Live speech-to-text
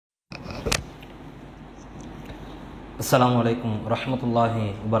Assalamualaikum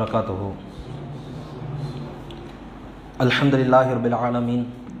warahmatullahi wabarakatuh. Alhamdulillahi rabbil alamin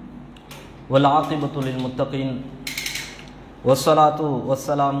wal aqibatu lil muttaqin wassalatu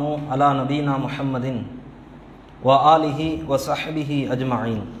wassalamu ala nabiyyina Muhammadin wa alihi wa sahbihi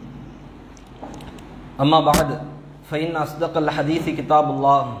ajma'in. Amma ba'd, fa inna asdaqal hadithi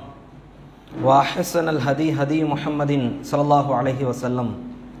kitabullah wa ahsanal hadi hadi Muhammadin sallallahu alaihi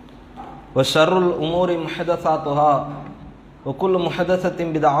wasallam wa syarrul umuri muhdatsatuha wa kullu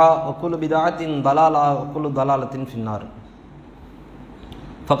muhdatsatin bid'ah wa kullu bid'atin dalalah wa kullu dalalatin finnar.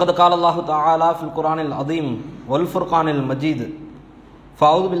 Faqad qala Allah ta'ala fil Qur'anil azim wal furqanil majid.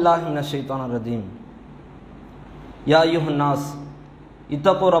 Fa'udhu billahi minash shaitanir rajim. Ya ayyuhan nas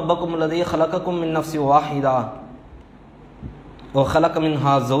ittaqu rabbakum alladhi khalaqakum min nafsin wahidah wa khalaqa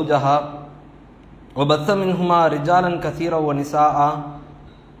minha zawjaha wa batha minhuma rijalan katsiran wa nisaa'a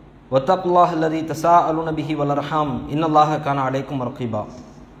واتقوا الله الذي تساءلون به والارحام ان الله كان عليكم رقيبا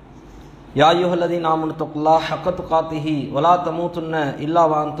يا ايها الذين امنوا اتقوا الله حق تقاته ولا تموتن الا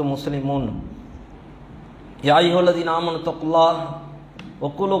وانتم مسلمون يا ايها الذين امنوا اتقوا الله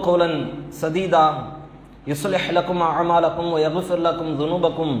وقولوا قولا سديدا يصلح لكم اعمالكم ويغفر لكم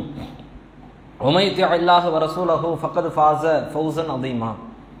ذنوبكم ومن يطع الله ورسوله فقد فاز فوزا عظيما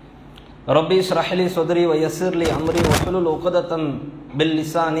ربي اشرح لي صدري ويسر لي امري واحلل عقدة من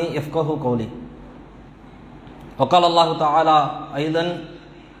لساني يفقهوا قولي. وقال الله تعالى ايضا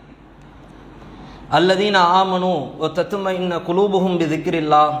الذين آمنوا وتطمئن قلوبهم بذكر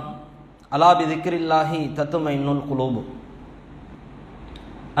الله الا بذكر الله تطمئن القلوب.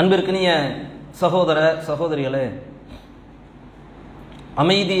 அன்பிற்கினிய சகோதர சகோதரிகளே,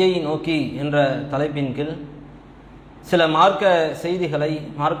 அமைதியை நோக்கி என்ற தலைப்பின் கீழ் சில மார்க்க செய்திகளை,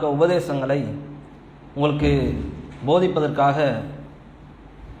 மார்க்க உபதேசங்களை உங்களுக்கு போதிப்பதற்காக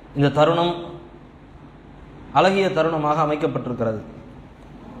இந்த தருணம் அழகிய தருணமாக அமைக்கப்பட்டிருக்கிறது.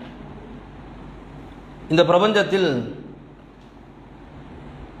 இந்த பிரபஞ்சத்தில்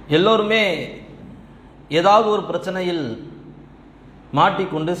எல்லோருமே ஏதாவது ஒரு பிரச்சனையில்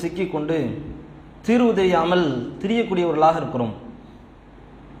மாட்டிக்கொண்டு சிக்கிக்கொண்டு தீர்வு தெரியாமல் திரியக்கூடியவர்களாக இருக்கிறோம்.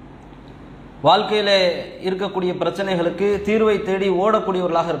 வாழ்க்கையில் இருக்கக்கூடிய பிரச்சனைகளுக்கு தீர்வை தேடி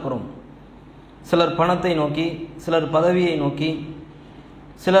ஓடக்கூடியவர்களாக இருக்கிறோம். சிலர் பணத்தை நோக்கி, சிலர் பதவியை நோக்கி,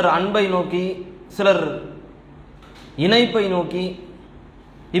 சிலர் அன்பை நோக்கி, சிலர் இணைப்பை நோக்கி,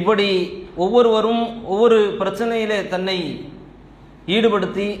 இப்படி ஒவ்வொருவரும் ஒவ்வொரு பிரச்சனையிலே தன்னை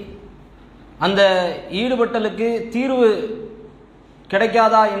ஈடுபடுத்தி அந்த ஈடுபட்டலுக்கு தீர்வு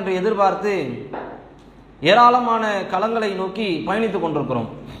கிடைக்காதா என்று எதிர்பார்த்து ஏராளமான களங்களை நோக்கி பயணித்து கொண்டிருக்கிறோம்.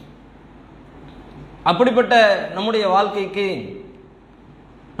 அப்படிப்பட்ட நம்முடைய வாழ்க்கைக்கு,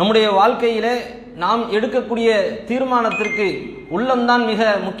 நம்முடைய வாழ்க்கையிலே நாம் எடுக்கக்கூடிய தீர்மானத்திற்கு உள்ளம்தான் மிக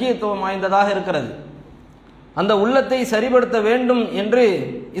முக்கியத்துவம் வாய்ந்ததாக இருக்கிறது. அந்த உள்ளத்தை சரிபடுத்த வேண்டும் என்று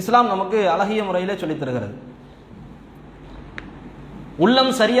இஸ்லாம் நமக்கு அழகிய முறையிலே சொல்லித் தருகிறது.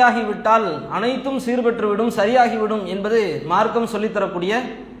 உள்ளம் சரியாகிவிட்டால் அனைத்தும் சீர்பெற்றுவிடும், சரியாகிவிடும் என்பது மார்க்கம் சொல்லித்தரக்கூடிய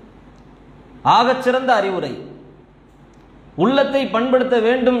ஆகச்சிறந்த அறிவுரை. உள்ளத்தை பண்படுத்த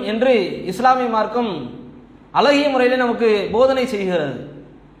வேண்டும் என்று இஸ்லாமிய மார்க்கம் அழகிய முறையிலே நமக்கு போதனை செய்கிறது.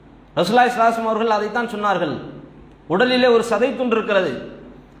 ரசூலுல்லாஹி ஸல்லல்லாஹு அலைஹி வஸல்லம் அவர்கள் அதைத்தான் சொன்னார்கள். உடலிலே ஒரு சதை துண்டு இருக்கிறது.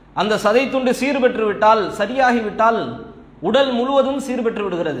 அந்த சதை துண்டு சீர்பெற்று விட்டால், சரியாகிவிட்டால் உடல் முழுவதும் சீர்பெற்று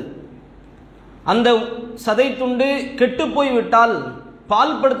விடுகிறது. அந்த சதை துண்டு கெட்டு போய்விட்டால்,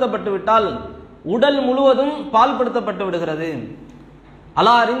 பால்படுத்தப்பட்டு விட்டால் உடல் முழுவதும் பால்படுத்தப்பட்டு விடுகிறது.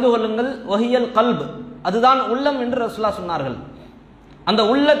 அலா அறிந்து கொள்ளுங்கள், வஹியல் கல்ப், அதுதான் உள்ளம் என்று ரசூலுல்லாஹ் சொன்னார்கள். அந்த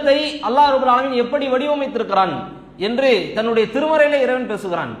உள்ளத்தை அல்லாஹ் ரப்பல் ஆலமீன் எப்படி வடிவமைத்திருக்கிறான் என்று தன்னுடைய திருமறையிலே இறைவன்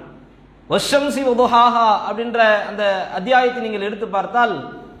பேசுகிறான். வஷம்சி வதுஹாஹா அப்படின்ற அந்த அத்தியாயத்தை நீங்கள் எடுத்து பார்த்தால்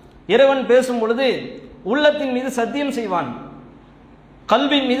இறைவன் பேசும் பொழுது உள்ளத்தின் மீது சத்தியம் செய்வான்,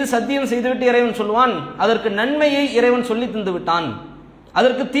 கல்வின் மீது சத்தியம் செய்துவிட்டு இறைவன் சொல்வான், அதற்கு நன்மையை இறைவன் சொல்லி தந்து விட்டான்,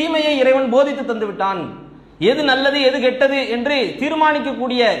 அதற்கு தீமையை இறைவன் போதித்து தந்து விட்டான், எது நல்லது எது கெட்டது என்று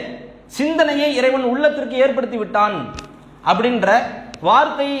தீர்மானிக்கக்கூடிய சிந்தனையை இறைவன் உள்ளத்திற்கு ஏற்படுத்தி விட்டான் அப்படின்ற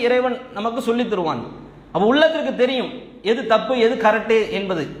வார்த்தையை இறைவன் நமக்கு சொல்லி தருவான். அப்ப உள்ளத்திற்கு தெரியும் எது தப்பு எது கரெக்டு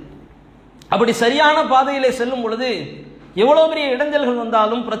என்பது. அப்படி சரியான பாதையிலே செல்லும் பொழுது எவ்வளவு பெரிய இடைஞ்சல்கள்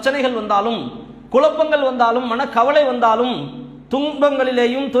வந்தாலும், பிரச்சனைகள் வந்தாலும், குழப்பங்கள் வந்தாலும், மனக்கவலை வந்தாலும்,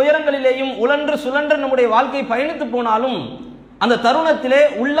 துன்பங்களிலேயும் துயரங்களிலேயும் உழன்று சுழன்று நம்முடைய வாழ்க்கை பயணித்து போனாலும் அந்த தருணத்திலே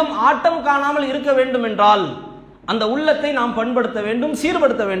உள்ளம் ஆட்டம் காணாமல் இருக்க வேண்டும் என்றால் அந்த உள்ளத்தை நாம் பண்படுத்த வேண்டும்,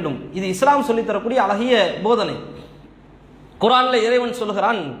 சீர்படுத்த வேண்டும். இது இஸ்லாம் சொல்லித்தரக்கூடிய அழகிய போதனை. குர்ஆன்ல இறைவன்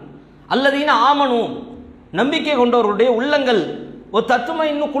சொல்கிறான், அல்லதீன ஆமனு, நம்பிக்கை கொண்டவர்களுடைய உள்ளங்கள், ஒரு தத்துமை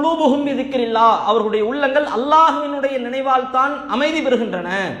இன்னும் குலூபுகும் பிதிக்ரில்லாஹ், அவர்களுடைய உள்ளங்கள் அல்லாஹ்வினுடைய நினைவால் தான் அமைதி பெறுகின்றன.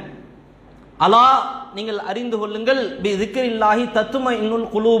 அலா நீங்கள் அறிந்து கொள்ளுங்கள், பி திக்ரில்லாஹி தத்மஇன்னுல்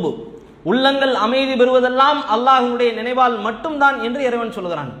குலூப், உள்ளங்கள் அமைதி பெறுவதெல்லாம் அல்லாஹ்வினுடைய நினைவால் மட்டும்தான் என்று இறைவன்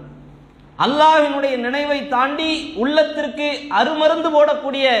சொல்கிறான். அல்லாஹ்வினுடைய நினைவை தாண்டி உள்ளத்திற்கு அருமருந்து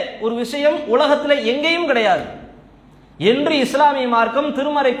போடக்கூடிய ஒரு விஷயம் உலகத்தில் எங்கேயும் கிடையாது என்று இஸ்லாமிய மார்க்கம்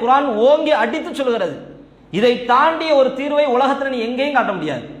திருமறை குர்ஆன் ஓங்கி அடித்து சொல்கிறது. இதை தாண்டிய ஒரு தீர்வை உலகத்தில் நீ எங்கேயும் காட்ட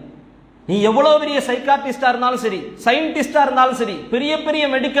முடியாது. நீ எவ்வளவு பெரிய சைக்காட்ரிஸ்டா இருந்தாலும் சரி, சயின்டிஸ்டா இருந்தாலும் சரி, பெரிய பெரிய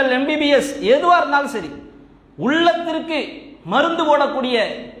மெடிக்கல் எம்பிபிஎஸ் எதுவா இருந்தாலும் சரி, உள்ளத்திற்கு மருந்து போடக்கூடிய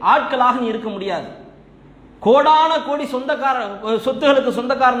ஆட்களாக நீ இருக்க முடியாது. கோடான கோடி சொத்துகளுக்கு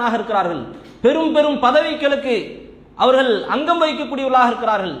சொந்தக்காரனாக இருக்கிறார்கள். பெரும் பெரும் பதவிகளுக்கு அவர்கள் அங்கம் வகிக்கக்கூடியவர்களாக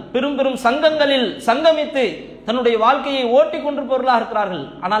இருக்கிறார்கள். பெரும் பெரும் சங்கங்களில் சங்கமித்து தன்னுடைய வாழ்க்கையை ஓட்டி கொண்டிருப்பவர்களாக இருக்கிறார்கள்.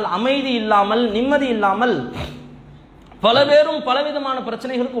 ஆனால் அமைதி இல்லாமல், நிம்மதி இல்லாமல் பல பேரும் பலவிதமான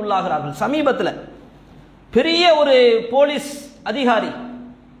பிரச்சனைகளுக்கு உள்ளாகிறார்கள். சமீபத்தில் பெரிய ஒரு போலீஸ் அதிகாரி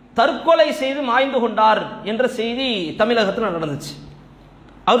தற்கொலை செய்து மாய்ந்து கொண்டார் என்ற செய்தி தமிழகத்தில் நடந்துச்சு.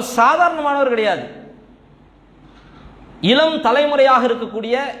 அவர் சாதாரணமானவர் கிடையாது. இளம் தலைமுறையாக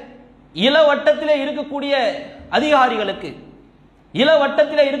இருக்கக்கூடிய, இளவட்டத்திலே இருக்கக்கூடிய அதிகாரிகளுக்கு,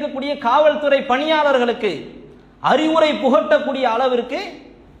 இளவட்டத்திலே இருக்கக்கூடிய காவல்துறை பணியாளர்களுக்கு அறிவுரை புகட்டக்கூடிய அளவிற்கு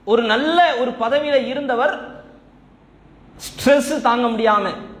ஒரு நல்ல ஒரு பதவியில இருந்தவர் ஸ்ட்ரெஸ் தாங்க முடியாம,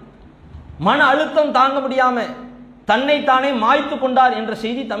 மன அழுத்தம் தாங்க முடியாம தன்னைத்தானே மாய்த்து கொண்டார் என்ற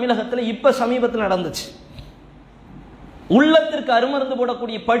செய்தி தமிழகத்தில் இப்ப சமீபத்தில் நடந்துச்சு. உள்ளத்திற்கு அருமருந்து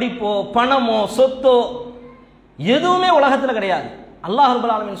போடக்கூடிய படிப்போ பணமோ சொத்தோ எதுவுமே உலகத்தில் கிடையாது. அல்லாஹ்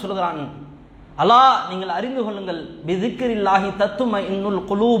ரப்பல் ஆலமீன் சொல்கிறான், அலா நீங்கள் அறிந்து கொள்ளுங்கள், பி திக்ரில்லாஹி தத்மஇன்னுல்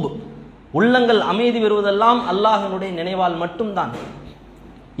குலூப், உள்ளங்கள் அமைதி பெறுவதெல்லாம் அல்லாஹ்வினுடைய நினைவால் மட்டும்தான்.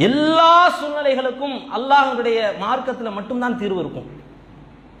 எல்லா சூழ்நிலைகளுக்கும் அல்லாஹ்வுடைய மார்க்கத்தில் மட்டும்தான் தீர்வு இருக்கும்.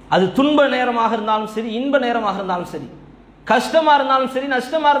 அது துன்ப நேரமாக இருந்தாலும் சரி, இன்ப நேரமாக இருந்தாலும் சரி, கஷ்டமா இருந்தாலும் சரி,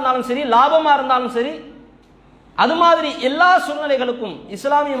 நஷ்டமா இருந்தாலும் சரி, லாபமா இருந்தாலும் சரி, அது மாதிரி எல்லா சூழ்நிலைகளுக்கும்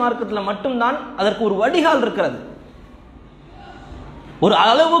இஸ்லாமிய மார்க்கத்தில் மட்டும்தான் அதற்கு ஒரு வடிகால் இருக்கிறது. ஒரு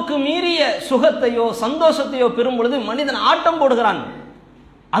அளவுக்கு மீறிய சுகத்தையோ சந்தோஷத்தையோ பெறும் பொழுது மனிதன் ஆட்டம் போடுகிறான்.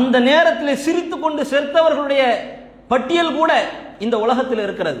 அந்த நேரத்தில் சிரித்து கொண்டு செத்தவர்களுடைய பட்டியல் கூட இந்த உலகத்தில்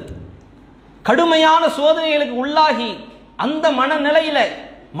இருக்கிறது. கடுமையான சோதனைகளுக்கு உள்ளாகி அந்த மனநிலையில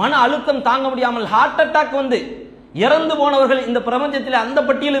மன அழுத்தம் தாங்க முடியாமல் ஹார்ட் அட்டாக் வந்து இறந்து போனவர்கள் இந்த பிரபஞ்சத்தில் அந்த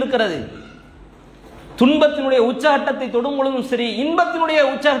பட்டியல் இருக்கிறது. துன்பத்தினுடைய உச்சகட்டத்தை தொடும் பொழுதும் சரி, இன்பத்தினுடைய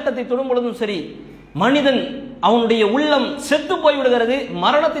உச்சகட்டத்தை தொடும் பொழுதும் சரி, மனிதன் அவனுடைய உள்ளம் செத்து போய்விடுகிறது,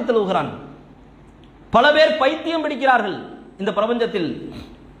 மரணத்தை தழுவுகிறான். பல பேர் பைத்தியம் பிடிக்கிறார்கள் இந்த பிரபஞ்சத்தில்.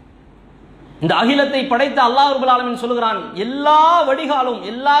 இந்த அகிலத்தை படைத்த அல்லாஹ் ரப்பல் ஆலமீன் சொல்கிறான், எல்லா வடிகாலும்,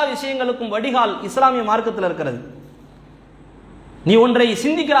 எல்லா விஷயங்களுக்கும் வடிகால் இஸ்லாமிய மார்க்கத்தில் இருக்கிறது. நீ ஒன்றை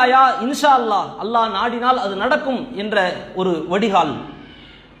சிந்திக்கிறாயா, இன்ஷா அல்லாஹ், அல்லாஹ் நாடினால் அது நடக்கும் என்ற ஒரு வடிகால்.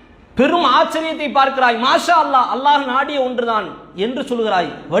 பெரும் ஆச்சரியத்தை பார்க்கிறாய், மாஷா அல்லாஹ், அல்லாஹ் நாடிய ஒன்றுதான் என்று சொல்கிறாய்,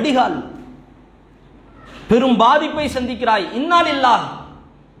 வடிகால். பெரும் பாதிப்பை சந்திக்கிறாய், இன்னா லில்லாஹ்,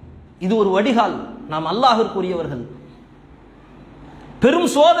 இது ஒரு வடிகால், நாம் அல்லாஹ்விற்குரியவர்கள். பெரும்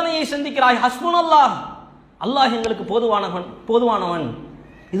சோதனையை சந்திக்கிறாய், ஹஸ்புனல்லாஹ், அல்லாஹ் எங்களுக்கு போதுவானவன்,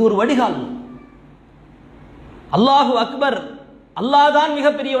 இது ஒரு வடிகால். அல்லாஹு அக்பர், அல்லாஹ் தான் மிக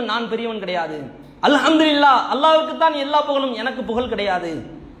பெரியவன், நான் பெரியவன் கிடையாது. அல்ஹம்துலில்லாஹ், அல்லாஹ்வுக்கு தான் எல்லா புகழும், எனக்கு புகழ் கிடையாது.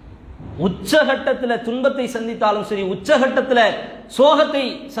 உச்சகட்டத்தில் துன்பத்தை சந்தித்தாலும் சரி, உச்சகட்டத்தில் சோகத்தை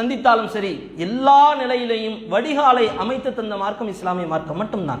சந்தித்தாலும் சரி, எல்லா நிலையிலையும் வடிகாலை அமைத்து தந்த மார்க்கம் இஸ்லாமிய மார்க்கம்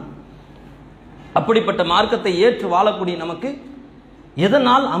மட்டும்தான். அப்படிப்பட்ட மார்க்கத்தை ஏற்று வாழக்கூடிய நமக்கு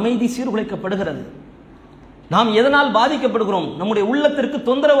எதனால் அமைதி சீர்குலைக்கப்படுகிறது? நாம் எதனால் பாதிக்கப்படுகிறோம்? நம்முடைய உள்ளத்திற்கு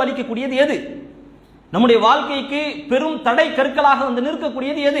தொந்தரவு அளிக்கக்கூடியது எது? நம்முடைய வாழ்க்கைக்கு பெரும் தடை கற்களாக வந்து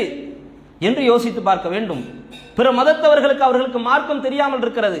நிற்கக்கூடியது எது என்று யோசித்து பார்க்க வேண்டும். பிற மதத்தவர்களுக்கு அவர்களுக்கு மார்க்கம் தெரியாமல்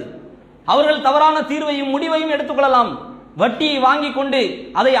இருக்கிறது. அவர்கள் தவறான தீர்வையும் முடிவையும் எடுத்துக்கொள்ளலாம். வட்டியை வாங்கி கொண்டு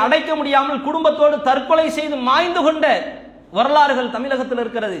அதை அடைக்க முடியாமல் குடும்பத்தோடு தற்கொலை செய்து மாய்ந்து கொண்ட வரலாறுகள் தமிழகத்தில்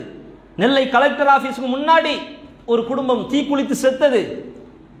இருக்கிறது. நெல்லை கலெக்டர் ஆபீஸுக்கு முன்னாடி ஒரு குடும்பம் தீக்குளித்து செத்தது.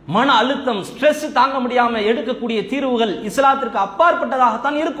 மன அழுத்தம், ஸ்ட்ரெஸ் தாங்க முடியாமல் எடுக்கக்கூடிய தீர்வுகள் இஸ்லாத்திற்கு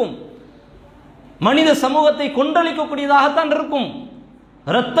அப்பாற்பட்டதாகத்தான் இருக்கும். மனித சமூகத்தை கொன்றளிக்கக்கூடியதாகத்தான் இருக்கும்.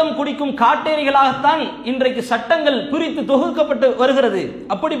 ரத்தம் குடிக்கும் காட்டேரிகளாகத்தான் இன்றைக்கு சட்டங்கள் பிரித்து தொகுக்கப்பட்டு வருகிறது.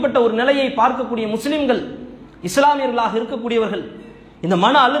 அப்படிப்பட்ட ஒரு நிலையை பார்க்கக்கூடிய முஸ்லிம்கள், இஸ்லாமியர்களாக இருக்கக்கூடியவர்கள் இந்த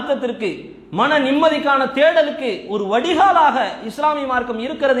மன அழுத்தத்திற்கு, மன நிம்மதிக்கான தேடலுக்கு ஒரு வடிகாலாக இஸ்லாமிய மார்க்கம்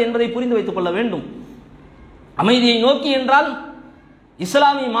இருக்கிறது என்பதை புரிந்து வைத்துக் கொள்ள வேண்டும். அமைதியை நோக்கி என்றால்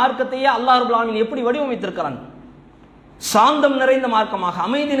இஸ்லாமிய மார்க்கத்தையே அல்லாஹ் ரப்பல் ஆலமீன் எப்படி வடிவமைத்திருக்கிறான்? சாந்தம் நிறைந்த மார்க்கமாக,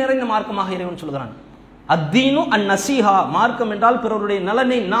 அமைதி நிறைந்த மார்க்கமாக இறைவன் சொல்கிறான். அத்தீனு அந்நசீஹா, மார்க்கம் என்றால் பிறருடைய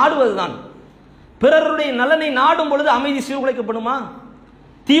நலனை நாடுவதுதான். பிறருடைய நலனை நாடும் பொழுது அமைதி சீர்குலைக்கப்படுமா?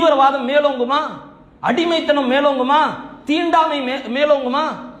 தீவிரவாதம் மேலோங்குமா? அடிமைத்தனம் மேலோங்குமா? தீண்டாமை மேலோங்குமா?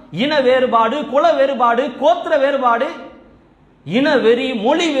 இன வேறுபாடு, குல வேறுபாடு, கோத்திர வேறுபாடு, இன வெறி,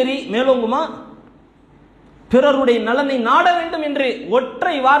 மொழி வெறி மேலோங்குமா? பிறருடைய நலனை நாட வேண்டும் என்று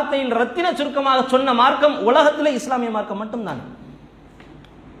ஒற்றை வார்த்தையில் ரத்தின சுருக்கமாக சொன்ன மார்க்கம் உலகத்தில் இஸ்லாமிய மார்க்கம் மட்டும்தான்.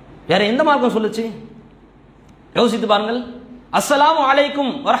 வேற எந்த மார்க்கம் சொல்லுச்சு? யோசித்து பாருங்கள். அஸ்ஸலாமு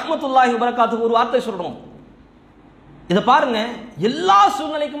அலைக்கும் வரஹ்மத்துல்லாஹி வபரகாத்துஹு ஒரு வார்த்தை சொல்றோம். இதை பாருங்க, எல்லா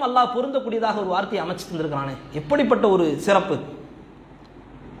சூழ்நிலைக்கும் அல்லாஹ் பொருந்தக்கூடியதாக ஒரு வார்த்தையை அமைச்சு தந்திருக்கிறானே, எப்படிப்பட்ட ஒரு சிறப்பு!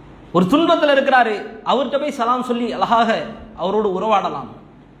 ஒரு துன்பத்தில் இருக்கிறாரு, அவர்கிட்ட போய் சலாம் சொல்லி அழகாக அவரோடு உறவாடலாம்,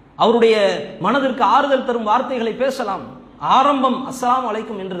 அவருடைய மனதிற்கு ஆறுதல் தரும் வார்த்தைகளை பேசலாம். ஆரம்பம் அஸ்ஸலாமு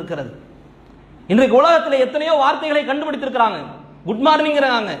அலைக்கும் என்று இருக்கிறது. இன்றைக்கு உலகத்தில் எத்தனையோ வார்த்தைகளை கண்டுபிடித்திருக்கிறாங்க. குட்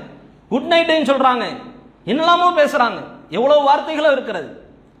மார்னிங்கிறாங்க, குட் நைட்னு சொல்றாங்க, என்னெல்லாமோ பேசுறாங்க, எவ்வளவு வார்த்தைகளும் இருக்கிறது.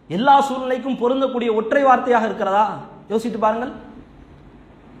 எல்லா சூழ்நிலைக்கும் பொருந்தக்கூடிய ஒற்றை வார்த்தையாக இருக்கிறதா? யோசித்து பாருங்கள்.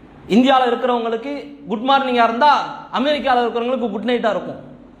 இந்தியாவில் இருக்கிறவங்களுக்கு குட் மார்னிங்கா இருந்தா அமெரிக்காவில் இருக்கிறவங்களுக்கு குட் நைட்டா இருக்கும்.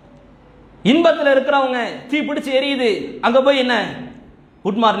 இன்பத்தில் இருக்கிறவங்க தீ பிடிச்சு எரியுது, அங்க போய் என்ன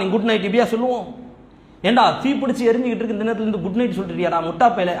குட் மார்னிங் குட் நைட் இப்படியா சொல்லுவோம்? ஏண்டா தீ பிடிச்சு எரிஞ்சுக்கிட்டு இருக்கு, இந்த நேரத்துல இருந்து குட் நைட் சொல்லிட்டியாடா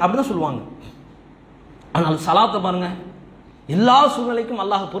முட்டாப்பையில, அப்படிதான் சொல்லுவாங்க. ஆனால் சலாத்தை பாருங்க, எல்லா சூழ்நிலைக்கும்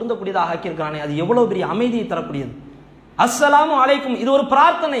அல்லாஹ் பொருந்தக்கூடியதாக ஆக்கியிருக்கிறானே, அது எவ்வளவு பெரிய அமைதியை தரக்கூடியது. அஸ்ஸலாமு அலைக்கும், இது ஒரு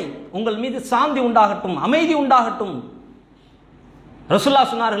பிரார்த்தனை, உங்கள் மீது சாந்தி உண்டாகட்டும், அமைதி உண்டாகட்டும்.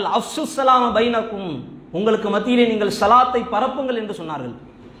 ரசூலுல்லாஹ் சொன்னார்கள், அஃஷு ஸலாம பைனக்கும், உங்களுக்கு மத்தியிலே நீங்கள் சலாத்தை பரப்புங்கள் என்று சொன்னார்கள்.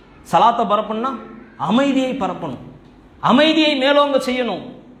 சலாத்தை பரப்புன்னா அமைதியை பரப்பணும், அமைதியை மேலோங்க செய்யணும்.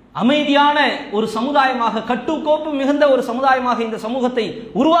 அமைதியான ஒரு சமுதாயமாக, கட்டுக்கோப்பு மிகுந்த ஒரு சமுதாயமாக இந்த சமூகத்தை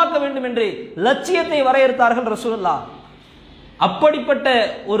உருவாக்க வேண்டும் என்று லட்சியத்தை வரையறுத்தார்கள் ரசூலுல்லாஹ். அப்படிப்பட்ட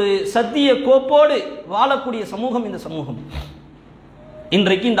ஒரு சத்திய கோப்போடு வாழக்கூடிய சமூகம் இந்த சமூகம்.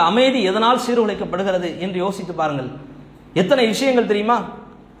 இன்றைக்கு இந்த அமைதி எதனால் சீர்குலைக்கப்படுகிறது என்று யோசித்து பாருங்கள். எத்தனை விஷயங்கள் தெரியுமா?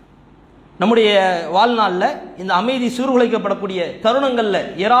 நம்முடைய வாழ்நாளில் இந்த அமைதி சீர்குலைக்கப்படக்கூடிய தருணங்கள்ல,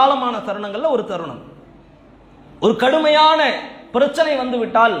 ஏராளமான தருணங்கள்ல ஒரு தருணம், ஒரு கடுமையான பிரச்சனை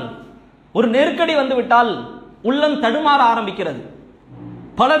வந்துவிட்டால், ஒரு நெருக்கடி வந்துவிட்டால் உள்ளம் தடுமாற ஆரம்பிக்கிறது.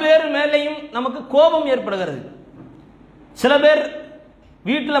 பல பேர் மேலேயும் நமக்கு கோபம் ஏற்படுகிறது. சில பேர்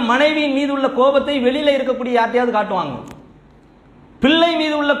வீட்டில் மனைவியின் மீது உள்ள கோபத்தை வெளியில இருக்கக்கூடிய யார்ட்டையாவது காட்டுவாங்க, பிள்ளை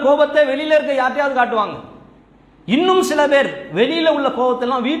மீது உள்ள கோபத்தை வெளியில இருக்க யார்ட்டையாவது காட்டுவாங்க. இன்னும் சில பேர் வெளியில உள்ள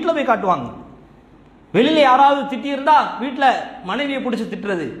கோபத்தெல்லாம் வீட்டில் போய் காட்டுவாங்க. வெளியில யாராவது திட்டியிருந்தா வீட்டில் மனைவியை பிடிச்சி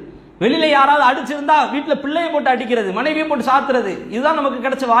திட்டுறது, வெளியில யாராவது அடிச்சிருந்தா வீட்டில் பிள்ளையை போட்டு அடிக்கிறது, மனைவியை போட்டு சாத்துறது, இதுதான் நமக்கு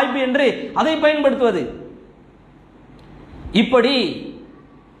கிடைச்ச வாய்ப்பு என்று அதை பயன்படுத்துவது. இப்படி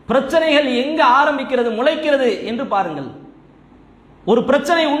பிரச்சனைகள் எங்க ஆரம்பிக்கிறது, முளைக்கிறது என்று பாருங்கள். ஒரு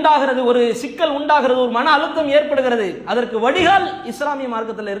பிரச்சனை உண்டாகிறது, ஒரு சிக்கல் உண்டாகிறது, ஒரு மன அழுத்தம் ஏற்படுகிறது, அதற்கு வடிகால் இஸ்லாமிய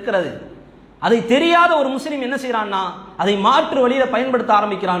மார்க்கத்தில் இருக்கிறது. அதை தெரியாத ஒரு முஸ்லிம் என்ன செய்யறான்னா, அதை மாற்று வழியில பயன்படுத்த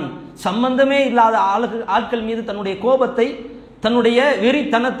ஆரம்பிக்கிறான். சம்பந்தமே இல்லாத ஆட்கள் மீது தன்னுடைய கோபத்தை, தன்னுடைய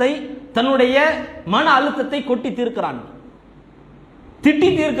வெறித்தனத்தை, தன்னுடைய மன அழுத்தத்தை கொட்டி தீர்க்கிறான், திட்டி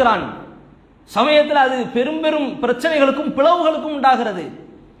தீர்க்கிறான். சமயத்தில் அது பெரும் பெரும் பிரச்சனைகளுக்கும் பிளவுகளுக்கும் உண்டாகிறது.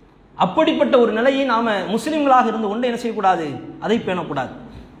 அப்படிப்பட்ட ஒரு நிலையை நாம முஸ்லிம்களாக இருந்து கொண்டு என்ன செய்யக்கூடாது, அதை பேணக்கூடாது.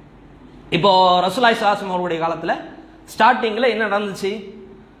 இப்போ ரசூலுல்லாஹி ஸல்லல்லாஹு அலைஹி வஸல்லம் அவருடைய காலத்தில் ஸ்டார்டிங்ல என்ன நடந்துச்சு?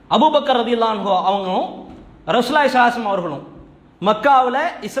 அபூபக்கர் ரலியல்லாஹு அன்ஹு அவங்களும் ரசூலுல்லாஹி ஸல்லல்லாஹு அலைஹி வஸல்லம் அவர்களும் மக்காவில்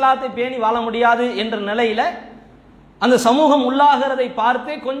இஸ்லாத்தை பேணி வாழ முடியாது என்ற நிலையில அந்த சமூகம் உள்ளாகிறதை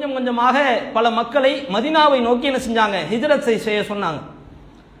பார்த்து கொஞ்சம் கொஞ்சமாக பல மக்களை மதீனாவை நோக்கி என்ன செஞ்சாங்க, ஹிஜ்ரத் செய்ய சொன்னாங்க.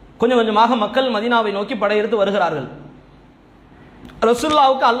 கொஞ்சம் கொஞ்சமாக மக்கள் மதீனாவை நோக்கி படையெடுத்து வருகிறார்கள்.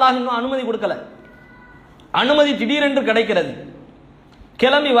 ரசூலுல்லாஹ்வுக்கு அல்லாஹ் இன்னும் அனுமதி கொடுக்கல. அனுமதி திடீரென்று கிடைக்கிறது.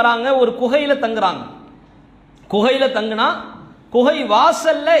 கிளம்பி வராங்க, ஒரு குகையில தங்குறாங்க. குகையில தங்குனா குகை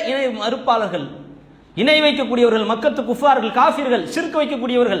வாசல்ல இணை மறுப்பாளர்கள், இணை வைக்கக்கூடியவர்கள், மக்கத்து குஃபார்கள், காஃபிர்கள், ஷிர்க்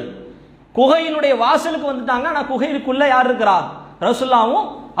வைக்கக்கூடியவர்கள் குகையினுடைய வாசலுக்கு வந்துட்டாங்க. ஆனா குகைக்குள்ள யார் இருக்கிறா? ரசூலுல்லாஹ்வும்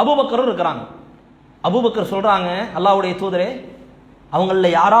அபூபக்கரும் இருக்கிறாங்க. அபூபக்கர் சொல்றாங்க, அல்லாஹ்வுடைய தூதரே, அவங்கள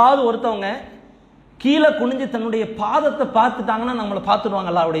யாராவது ஒருத்தவங்க கீழே குனிஞ்சு தன்னுடைய பாதத்தை பார்த்துட்டாங்கன்னா நம்மளை பார்த்துடுவாங்க.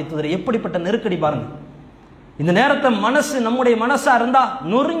 அல்லாஹ்வுடைய தூதரே, எப்படிப்பட்ட நெருக்கடி பாருங்க. இந்த நேரத்தை மனசு, நம்முடைய மனசா இருந்தா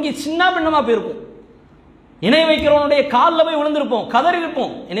நொறுங்கி சின்ன பின்னமா போயிருக்கும். இணை வைக்கிறவனுடைய காலில் போய் விழுந்திருப்போம், கதறி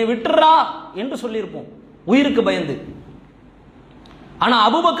இருப்போம், என்னை விட்டுறா என்று சொல்லியிருப்போம், உயிருக்கு பயந்து. ஆனா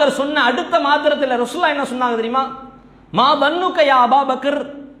அபூபக்கர் சொன்ன அடுத்த மாத்திரத்தில் ரசூலுல்லாஹ் என்ன சொன்னாங்க தெரியுமா? மா தன்னுக யா அபூபக்கர்,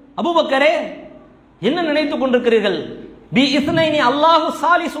 அபூபக்கரே என்ன நினைத்துக் கொண்டிருக்கிறீர்கள்? பி இஸ்னைனி அல்லாஹு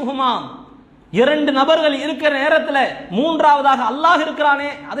சாலிசுஹுமா, இரண்டு நபர்கள் இருக்கிற நேரத்தில் மூன்றாவதாக அல்லாஹ் இருக்கிறானே,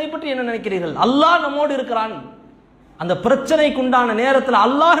 அதை பற்றி என்ன நினைக்கிறீர்கள்? அல்லாஹ் நம்மோடு இருக்கிறான், அந்த பிரச்சனைக்குண்டான நேரத்தில்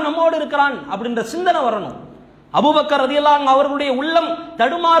அல்லாஹ் நம்மோடு இருக்கிறான் அப்படின்ற சிந்தனை வரணும். அபூபக்கர் ரலியல்லாஹு அன்ஹு அவர்களுடைய உள்ளம்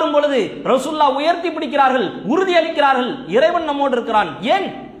தடுமாறும் பொழுது ரசூலுல்லாஹ் உயர்த்தி பிடிக்கிறார்கள், உறுதி அளிக்கிறார்கள், இறைவன் நம்மோடு இருக்கிறான்.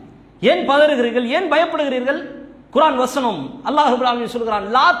 ஏன் பதறுகிறீர்கள், ஏன் பயப்படுகிறீர்கள்? குர்ஆன் வசனம் அல்லாஹ் ரப்பல் ஆலமீன் சொல்கிறான்,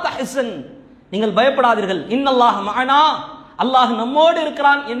 லா தஹ்சன், நீங்கள் பயப்படாதீர்கள், இன்னல்லாஹ மஅனா, அல்லாஹ் நம்மோடு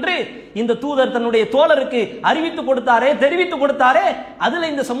இருக்கிறான் என்று இந்த தூதர் தன்னுடைய தோழருக்கு அறிவித்து கொடுத்தாரே, தெரிவித்து கொடுத்தாரே. அதுல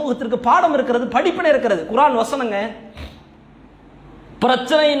இந்த சமூகத்திற்கு பாடம் இருக்கிறது, படிப்பினை இருக்கிறது. குர்ஆன் வசனங்க.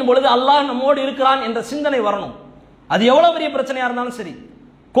 பிரச்சனையின் பொழுது அல்லாஹ் நம்மோடு இருக்கிறான் என்ற சிந்தனை வரணும். அது எவ்வளவு பெரிய பிரச்சனையா இருந்தாலும் சரி,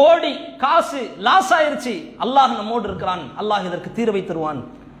 கோடி காசு லாஸ் ஆயிருச்சு, அல்லாஹ் நம்மோடு இருக்கிறான், அல்லாஹ் இதற்கு தீர்வை தருவான்.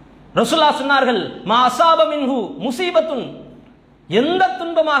 ரசூலுல்லாஹ் சொன்னார்கள், மா அஸாப மின்ஹு முஸீபத்துன், எந்த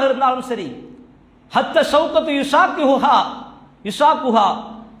துன்பமாக இருந்தாலும் சரி, ஹத்த ஷௌகத்து யுஷாக்குஹா,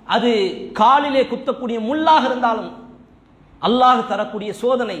 அது காலிலே குத்தக்கூடிய முள்ளாக இருந்தாலும் அல்லாஹ் தரக்கூடிய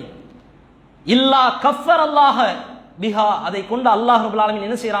சோதனை, இல்லா கஃபர் அல்லாஹ பிஹா, அதை கொண்டு அல்லாஹ் ரப்பல் ஆலமீன்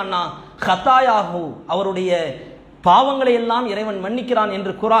என்ன செய்யறான்னா, ஹதாயாஹு, அவருடைய பாவங்களை எல்லாம் இறைவன் மன்னிக்கிறான்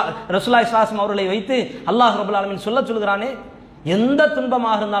என்று ரசூலுல்லாஹி ஸல்லல்லாஹு அலைஹி வஸல்லம் அவர்களை வைத்து அல்லாஹ் ரப்பல் ஆலமீன் சொல்கிறானே. எந்த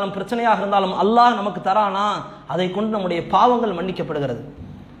துன்பமாக இருந்தாலும் பிரச்சனையாக இருந்தாலும் அல்லாஹ் நமக்கு தரானா, அதை கொண்டு நம்முடைய பாவங்கள் மன்னிக்கப்படுகிறது.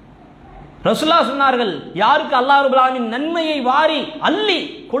 ரசூலுல்லாஹ் சொன்னார்கள், யாருக்கு அல்லாஹ் ரப்பல் ஆலமீன் நன்மையை வாரி அள்ளி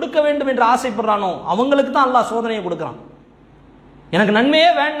கொடுக்க வேண்டும் என்று ஆசைப்படுறானோ அவங்களுக்கு தான் அல்லாஹ் சோதனையை கொடுக்கிறான். எனக்கு நன்மையே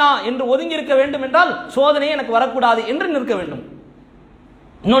வேண்டாம் என்று ஒதுங்கி இருக்க வேண்டும் என்றால் சோதனையே எனக்கு வரக்கூடாது என்று நிற்க வேண்டும்.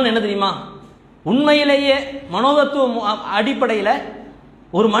 இன்னொன்று என்ன தெரியுமா, உண்மையிலேயே மனோதத்துவ அடிப்படையில்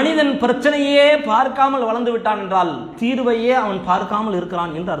ஒரு மனிதன் பிரச்சனையே பார்க்காமல் வளர்ந்து விட்டான் என்றால் தீர்வையே அவன் பார்க்காமல்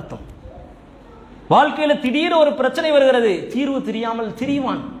இருக்கிறான் என்று அர்த்தம். வாழ்க்கையில் திடீர் ஒரு பிரச்சனை வருகிறது, தீர்வு தெரியாமல்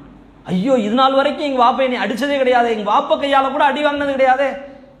திரிவான். ஐயோ, இது நாள் வரைக்கும் எங்க வாப்பா என்னை அடிச்சதே கிடையாது, எங்க வாப்பா கையால கூட அடி வாங்கினது கிடையாது,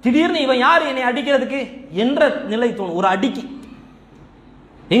 திடீர்னு இவன் யார் என்னை அடிக்கிறதுக்கு என்ற நிலை தோணும். ஒரு அடிக்கு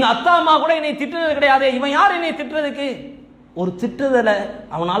எங்க அத்தா அம்மா கூட என்னை திட்டுறது கிடையாது, இவன் யார் என்னை திட்டுறதுக்கு. ஒரு திட்டுதலை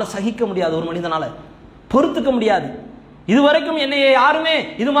அவனால சகிக்க முடியாது, ஒரு மனிதனால பொறுத்துக்க முடியாது. இதுவரைக்கும் என்னை யாருமே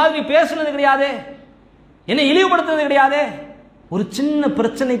இது மாதிரி பேசுனது கிடையாது, என்னை இழிவுபடுத்துறது கிடையாது. ஒரு சின்ன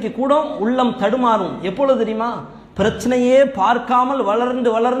பிரச்சனைக்கு கூட உள்ளம் தடுமாறும். எப்பொழுது தெரியுமா, பிரச்சனையே பார்க்காமல் வளர்ந்து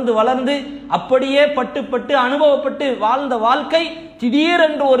வளர்ந்து வளர்ந்து அப்படியே பட்டு பட்டு அனுபவப்பட்டு வாழ்ந்த வாழ்க்கை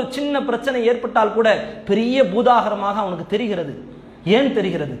திடீரென்று ஒரு சின்ன பிரச்சனை ஏற்பட்டால் கூட பெரிய பூதாகரமாக அவனுக்கு தெரிகிறது. ஏன்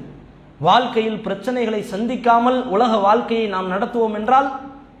தெரிகிறது? வாழ்க்கையில் பிரச்சனைகளை சந்திக்காமல் உலக வாழ்க்கையை நாம் நடத்துவோம் என்றால்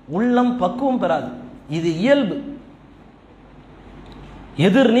உள்ளம் பக்குவம் பெறாது. இது இயல்பு.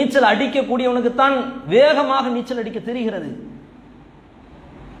 எதிர் நீச்சல் அடிக்கக்கூடியவனுக்கு தான் வேகமாக நீச்சல் அடிக்க தெரிகிறது.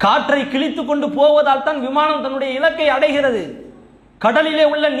 காற்றை கிழித்து கொண்டு போவதால் தான் விமானம் தன்னுடைய இலக்கை அடைகிறது. கடலிலே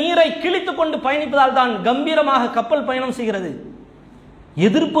உள்ள நீரை கிழித்து கொண்டு பயணிப்பதால் தான் கம்பீரமாக கப்பல் பயணம் செய்கிறது.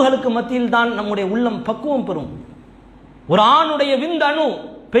 எதிர்ப்புகளுக்கு மத்தியில் தான் நம்முடைய உள்ளம் பக்குவம் பெறும். ஒரு ஆணுடைய விந்தணு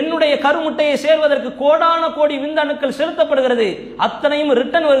பெண்ணுடைய கருமுட்டையை சேர்வதற்கு கோடான கோடி விந்தணுக்கள் செலுத்தப்படுகிறது, அத்தனையும்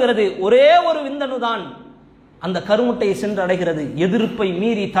ரிட்டர்ன் வருகிறது. ஒரே ஒரு விந்தணு தான் அந்த கருமுட்டையை சென்று அடைகிறது, எதிர்ப்பை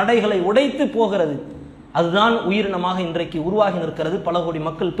மீறி தடைகளை உடைத்து போகிறது. அதுதான் உயிரினமாக இன்றைக்கு உருவாகி நிற்கிறது. பல கோடி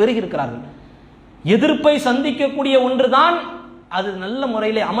மக்கள் பெருகி இருக்கிறார்கள். எதிர்ப்பை சந்திக்கக்கூடிய ஒன்றுதான் அது நல்ல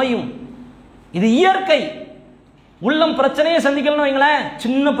முறையில் அமையும். இது இயற்கை. உள்ளம் பிரச்சனையை சந்திக்கணும்னு வைங்களேன்,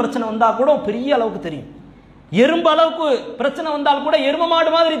 சின்ன பிரச்சனை வந்தா கூட பெரிய அளவுக்கு தெரியும். எறும்பு அளவுக்கு பிரச்சனை வந்தால் கூட எரும மாடு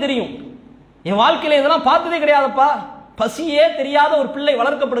மாதிரி தெரியும். என் வாழ்க்கையில இதெல்லாம் பார்த்ததே கிடையாதுப்பா. பசியே தெரியாத ஒரு பிள்ளை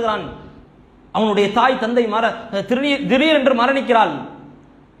வளர்க்கப்படுகிறான். அவனுடைய தாய் தந்தை திடீரென்று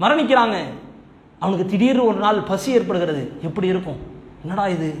மரணிக்கிறாங்க. அவனுக்கு திடீர்னு ஒரு நாள் பசி ஏற்படுகிறது. எப்படி இருக்கும்? என்னடா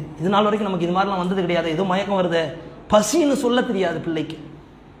இது நாள் வரைக்கும் நமக்கு இது மாதிரிலாம் வந்தது கிடையாது, ஏதோ மயக்கம் வருது, பசின்னு சொல்ல தெரியாது பிள்ளைக்கு.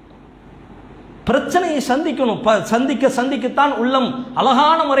 பிரச்சனையை சந்திக்கணும். சந்திக்கத்தான் உள்ளம்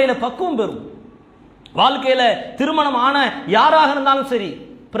அழகான முறையில் பக்குவம் பெறும். வாழ்க்கையில திருமணம் ஆன யாராக இருந்தாலும் சரி,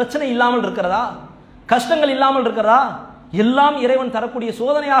 பிரச்சனை இல்லாமல் இருக்கிறதா, கஷ்டங்கள் இல்லாமல் இருக்கிறதா, எல்லாம் இறைவன் தரக்கூடிய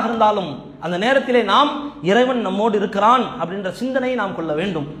சோதனையாக இருந்தாலும் அந்த நேரத்திலே நாம் இறைவன் நம்மோடு இருக்கிறான் அப்படின்ற சிந்தனையை நாம் கொள்ள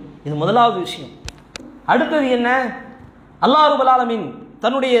வேண்டும். இது முதலாவது விஷயம். அடுத்தது என்ன? அல்லாஹ் ரப்பல் ஆலமீன்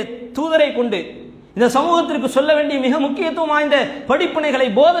தன்னுடைய தூதரை கொண்டு இந்த சமூகத்திற்கு சொல்ல வேண்டிய மிக முக்கியத்துவம் வாய்ந்த படிப்பினைகளை,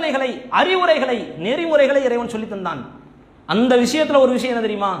 போதனைகளை, அறிவுரைகளை, நெறிமுறைகளை இறைவன் சொல்லி தந்தான். அந்த விஷயத்துல ஒரு விஷயம் என்ன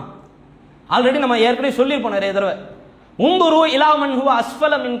தெரியுமா? ஆல்ரெடி நம்ம ஏற்கனவே சொல்லியிருப்போம் நிறைய தடவை. உந்துரு இலா மன் ஹுவ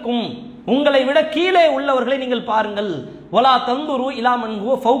அஸ்ஃபல மின்கும், உங்களை விட கீழே உள்ளவர்களை நீங்கள் பாருங்கள். வலா தந்துரு இலா மன்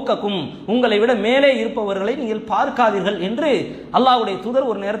ஹுவ ஃபௌகக்கும், உங்களை விட மேலே இருப்பவர்களை நீங்கள் பார்க்காதீர்கள் என்று அல்லாஹ்வுடைய தூதர்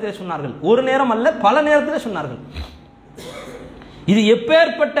ஒரு நேரத்தில் சொன்னார்கள். ஒரு நேரம் அல்ல, பல நேரத்தில் சொன்னார்கள். இது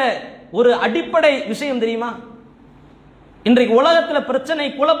எப்பேற்பட்ட ஒரு அடிப்படை விஷயம் தெரியுமா? இன்றைக்கு உலகத்தில் பிரச்சனை,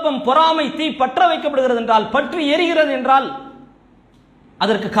 குழப்பம், பொறாமை தீ பற்ற வைக்கப்படுகிறது என்றால், பற்றி எரிகிறது என்றால்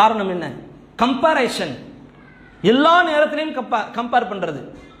அதற்கு காரணம் என்ன? கம்பேரிசன். எல்லா நேரத்திலையும் கம்பேர் பண்றது,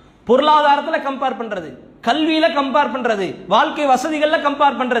 பொருளாதாரத்தில் கம்பேர் பண்றது, கல்வியில கம்பேர் பண்றது, வாழ்க்கை வசதிகள்ல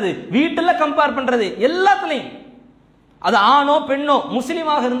கம்பேர் பண்றது, வீட்டுல கம்பேர் பண்றது, எல்லாத்துலையும் அது ஆணோ பெண்ணோ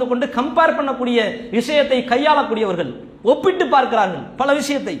முஸ்லீமாக இருந்து கொண்டு கம்பேர் பண்ணக்கூடிய விஷயத்தை கையாளக்கூடியவர்கள், ஒப்பிட்டு பார்க்கிறார்கள் பல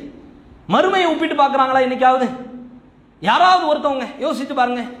விஷயத்தை. மறுமையை ஒப்பிட்டு பார்க்கிறாங்களா இன்னைக்காவது? யாராவது ஒருத்தவங்க யோசித்து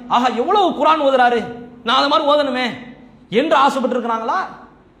பாருங்க, ஆஹா எவ்வளவு குர்ஆன் ஓதுறாரு, நான் அது மாதிரி ஓதணுமே என்று ஆசைப்பட்டு இருக்கிறாங்களா?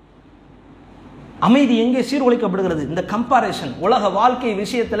 அமைதி எங்கே சீர்குலைக்கப்படுகிறது? இந்த கம்பாரிசன். உலக வாழ்க்கை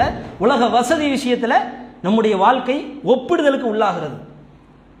விஷயத்துல, உலக வசதி விஷயத்துல நம்முடைய வாழ்க்கை ஒப்பிடுதலுக்கு உள்ளாகிறது.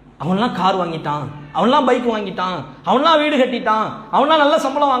 அவன்லாம் கார் வாங்கிட்டான், அவன்லாம் பைக் வாங்கிட்டான், அவன்லாம் வீடு கட்டிட்டான், அவன்லாம் நல்ல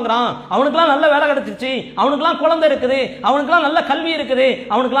சம்பளம் வாங்குறான், அவனுக்குலாம் நல்ல வேலை கிடைச்சிருச்சு, அவனுக்குலாம் குழந்தை இருக்குது, அவனுக்குலாம் நல்ல கல்வி இருக்குது,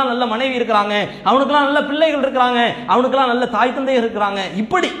 அவனுக்குலாம் நல்ல மனைவி இருக்கிறாங்க, அவனுக்குலாம் நல்ல பிள்ளைகள் இருக்கிறாங்க, அவனுக்குலாம் நல்ல தாய் தந்தையர் இருக்கிறாங்க.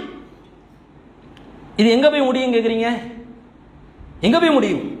 இப்படி இது எங்க போய் முடியும் கேட்குறீங்க? எங்க போய்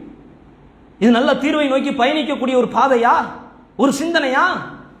முடியும்? இது நல்ல தீர்வை நோக்கி பயணிக்கக்கூடிய ஒரு பாதையா, ஒரு சிந்தனையா?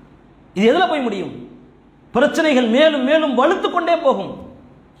 இது எதுல போய் முடியும்? பிரச்சனைகள் மேலும் மேலும் வலுத்து கொண்டே போகும்.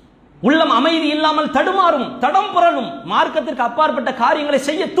 உள்ளம் அமைதி இல்லாமல் தடுமாறும், தடம் புரளும், மார்க்கத்திற்கு அப்பாற்பட்ட காரியங்களை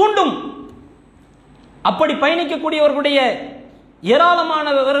செய்ய தூண்டும். அப்படி பயணிக்கக்கூடியவர்களுடைய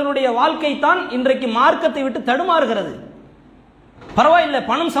ஏராளமானவர்களுடைய வாழ்க்கை தான் இன்றைக்கு மார்க்கத்தை விட்டு தடுமாறுகிறது. பரவாயில்லை,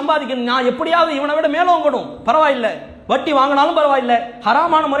 பணம் சம்பாதிக்கணும், நான் எப்படியாவது இவனை விட மேலோங்கணும், பரவாயில்லை, வட்டி வாங்கினாலும் பரவாயில்லை,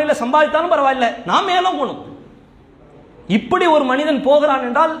 ஹராமான முறையில் சம்பாதித்தாலும் பரவாயில்லை, நான் மேலோங்கணும். இப்படி ஒரு மனிதன் போகிறான்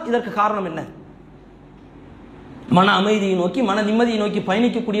என்றால் இதற்கு காரணம் என்ன? மன அமைதியை நோக்கி, மன நிம்மதியை நோக்கி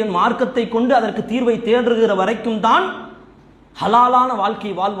பயணிக்கக்கூடிய மார்க்கத்தை கொண்டு அதற்கு தீர்வை தேடுகிற வரைக்கும் தான் ஹலாலான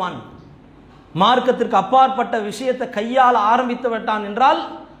வாழ்க்கை வாழ்வான். மார்க்கத்திற்கு அப்பாற்பட்ட விஷயத்தை கையாள ஆரம்பித்து விட்டான் என்றால்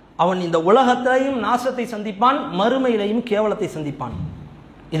அவன் இந்த உலகத்திலையும் நாசத்தை சந்திப்பான், மறுமையிலையும் கேவலத்தை சந்திப்பான்.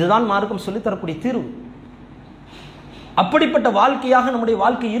 இதுதான் மார்க்கம் சொல்லித்தரக்கூடிய தீர்வு. அப்படிப்பட்ட வாழ்க்கையாக நம்முடைய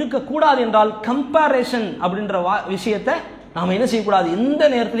வாழ்க்கை இருக்கக்கூடாது என்றால் கம்பேரிசன் அப்படின்ற விஷயத்தை நாம் என்ன செய்யக்கூடாது? எந்த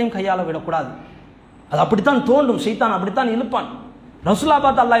நேரத்திலையும் கையாள விடக்கூடாது. அது அப்படித்தான் தோண்டும், சைத்தான் அப்படித்தான் இழுப்பான். ரசூலா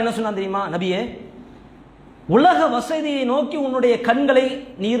பார்த்து அல்லாஹ் என்ன சொன்னா தெரியுமா? நபியே, உலக வசதியை நோக்கி உன்னுடைய கண்களை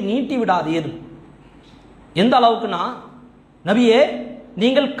நீர் நீட்டி விடாதீர். எந்த அளவுக்குனா, நபியே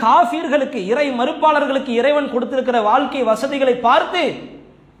நீங்கள் காஃபிர்களுக்கு, இறை மறுப்பாளர்களுக்கு இறைவன் கொடுத்திருக்கிற வாழ்க்கை வசதிகளை பார்த்து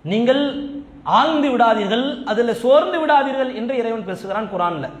நீங்கள் ஆழ்ந்து விடாதீர்கள், அதில் சோர்ந்து விடாதீர்கள் என்று இறைவன் பேசுகிறான்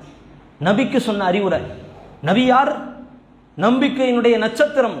குர்ஆன்ல. நபிக்கு சொன்ன அறிவுரை. நபி யார்? நம்பிக்கையினுடைய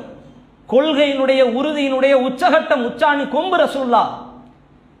நட்சத்திரம், கொள்கையினுடைய உறுதியினுடைய உச்சகட்டம், உச்சாணி கொம்பு ரசூல்லா.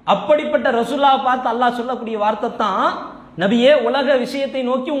 அப்படிப்பட்ட ரசூல்லா பார்த்து அல்லாஹ் சொல்லக்கூடிய வார்த்தை தான், நபியே உலக விஷயத்தை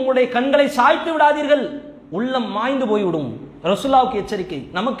நோக்கி உங்களுடைய கண்களை சாய்த்து விடாதீர்கள், உள்ளம் மாய்ந்து போய்விடும். ரசூல்லாவுக்கு எச்சரிக்கை.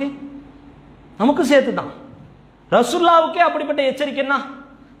 நமக்கு சேர்த்து தான். ரசூல்லாவுக்கே அப்படிப்பட்ட எச்சரிக்கைன்னா,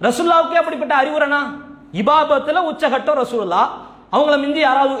 ரசூல்லாவுக்கே அப்படிப்பட்ட அறிவுரைனா, இபாதத்துல உச்சகட்டம் ரசூல்லா. அவங்கள மிஞ்சி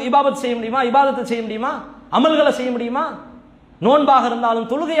யாராவது இபாதத் செய்ய முடியுமா? இபாதத்தை செய்ய முடியுமா? அமல்களை செய்ய முடியுமா? நோன்பாக இருந்தாலும்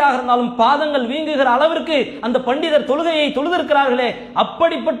தொழுகையாக இருந்தாலும் பாதங்கள் வீங்குகிற அளவிற்கு அந்த பண்டிதர் தொழுகையை தொழுதிருக்கிறார்களே,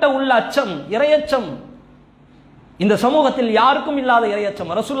 அப்படிப்பட்ட உள்ள அச்சம், இறையச்சம் இந்த சமூகத்தில் யாருக்கும் இல்லாத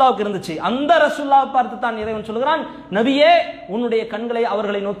இறையச்சம் ரசூலுல்லாஹ்வுக்கு இருந்துச்சு. அந்த ரசூலுல்லாஹ் பார்த்து தான் இறைவன் சொல்கிறான், நபியே உன்னுடைய கண்களை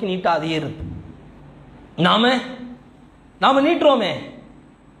அவர்களை நோக்கி நீட்டாதீர். நாம நீட்டுறோமே.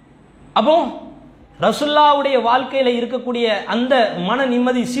 அப்போ ரசூலுல்லாஹ்வுடைய வாழ்க்கையில இருக்கக்கூடிய அந்த மன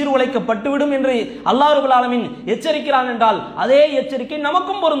நிம்மதி சீர்குலைக்கப்பட்டுவிடும் என்று அல்லாஹ் ரப்பல் ஆலமீன் எச்சரிக்கிறான் என்றால் அதே எச்சரிக்கை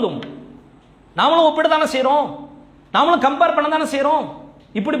நமக்கும் பொருந்தும். நாமளும் ஒப்பிடத்தானே செய்றோம், நாமளும் கம்பேர் பண்ண தானே செய்றோம்.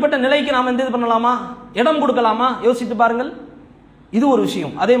 இப்படிப்பட்ட நிலைக்கு நாம் எந்த இது பண்ணலாமா? இடம் கொடுக்கலாமா? யோசித்து பாருங்கள். இது ஒரு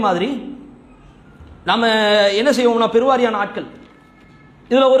விஷயம். அதே மாதிரி நாம என்ன செய்வோம்னா, பெருவாரியான ஆட்கள்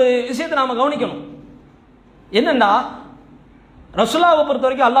இதுல ஒரு விஷயத்தை நாம கவனிக்கணும். என்னன்னா, ரசூலுல்லாஹ்வை பொறுத்த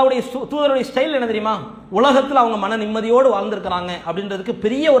வரைக்கும் அல்லாஹ்வுடைய தூதருடைய ஸ்டைல் என்ன தெரியுமா? உலகத்தில் அவங்க மன நிம்மதியோடு வாழ்ந்திருக்கிறாங்க அப்படின்றதுக்கு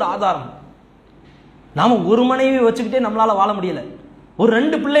பெரிய ஒரு ஆதாரம். நாம ஒரு மனைவி வச்சுக்கிட்டே நம்மளால வாழ முடியல. ஒரு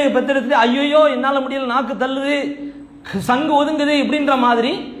 2 பிள்ளையை பெற்றெடுத்துட்டு ஐயோ என்னால முடியல, நாக்கு தள்ளுது, சங்கு ஒதுங்குது இப்படின்ற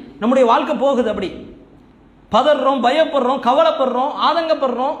மாதிரி நம்முடைய வாழ்க்கை போகுது. அப்படி பதறோம், பயப்படுறோம், கவலைப்படுறோம்,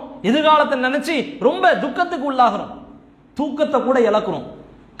 ஆதங்கப்படுறோம், எதிர்காலத்தை நினைச்சு ரொம்ப துக்கத்துக்கு உள்ளாகிறோம், தூக்கத்தை கூட இழக்கிறோம்.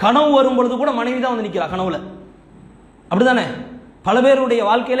 கனவு வரும் பொழுது கூட மனைவி தான் வந்து நிற்கிறா கனவுல. அப்படித்தானே? பல பேருடைய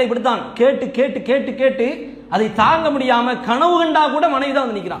வாழ்க்கையில இப்படித்தான். கேட்டு கேட்டு கேட்டு கேட்டு அதை தாங்க முடியாம கனவு கண்டா கூட மனைவி தான்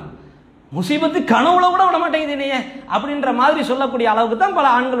வந்து நிற்கிறான். முசீபத்து கனவுல கூட விட மாட்டேங்குது அப்படின்ற மாதிரி சொல்லக்கூடிய அளவுக்கு தான் பல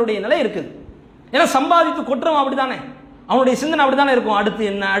ஆண்களுடைய நிலை இருக்குது. ஏன்னா சம்பாதித்து கொட்டுறோம் அப்படித்தானே, அவனுடைய சிந்தனை அப்படித்தானே இருக்கும். அடுத்து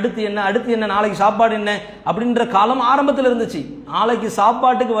என்ன, அடுத்து என்ன, அடுத்து என்ன, நாளைக்கு சாப்பாடு என்ன அப்படின்ற காலம் ஆரம்பத்தில் இருந்துச்சு. நாளைக்கு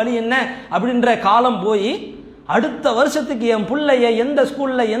சாப்பாட்டுக்கு வழி என்ன அப்படின்ற காலம் போய் அடுத்த வருஷத்துக்கு என் பிள்ளைய எந்த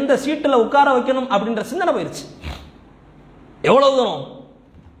ஸ்கூல்ல எந்த சீட்டில் உட்கார வைக்கணும் அப்படின்ற சிந்தனை போயிருச்சு. எவ்வளவு தூரம்?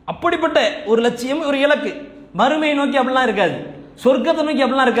 அப்படிப்பட்ட ஒரு லட்சியம், ஒரு இலக்கு. மறுமையை நோக்கி அப்படிலாம் இருக்காது, சொர்க்கத்தை நோக்கி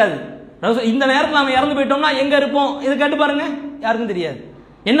அப்படிலாம் இருக்காது. இந்த நேரத்தில் நாம இறந்து போயிட்டோம்னா எங்க இருப்போம் இது கேட்டு பாருங்க, யாருக்கும் தெரியாது.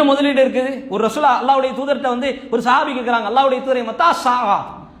 என்ன முதலீடு இருக்குது? ஒரு ரசூலா அல்லாஹ்வுடைய தூதர்கிட்ட வந்து ஒரு சஹாபி கேட்கிறாங்க, அல்லாஹ்வுடைய தூதரை மத்தா ஸாஆ,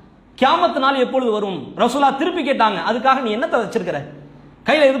 கியாமத்து நாள் எப்பொழுது வரும்? ரசூலுல்லாஹ் திருப்பி கேட்டாங்க. அதுக்காக நீ என்னத்தை வச்சிருக்கிற?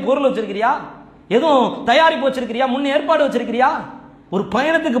 கையில் எதுவும் பொருள் வச்சிருக்கிறியா? எதுவும் தயாரிப்பு வச்சிருக்கிறியா? முன் ஏற்பாடு வச்சிருக்கிறியா? ஒரு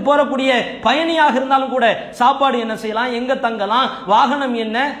பயணத்துக்கு போறக்கூடிய பயணியாக இருந்தாலும் கூட சாப்பாடு என்ன செய்யலாம், எங்க தங்கலாம், வாகனம்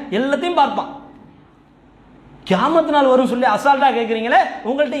என்ன, எல்லாத்தையும் பார்ப்பான். கியாமத்து நாள் வரும் சொல்லி அசால்ட்டா கேட்குறீங்களே,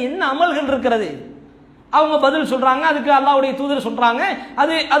 உங்கள்கிட்ட என்ன அமல்கள் இருக்கிறது? அவங்க பதில் சொல்றாங்க. அதுக்கு அல்லாஹ்வுடைய தூதர் சொல்றாங்க,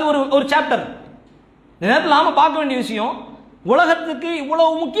 அது அது ஒரு ஒரு சாப்டர். இந்த நேரத்தில் நாம பார்க்க வேண்டிய விஷயம், உலகத்துக்கு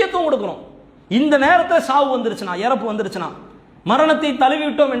இவ்வளவு முக்கியத்துவம் கொடுக்கிறோம். இந்த நேரத்தில் சாவு வந்துருச்சுன்னா, இறப்பு வந்துருச்சுன்னா, மரணத்தை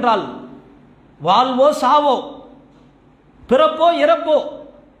தழுவிவிட்டோம் என்றால், வாழ்வோ சாவோ, பிறப்போ இறப்போ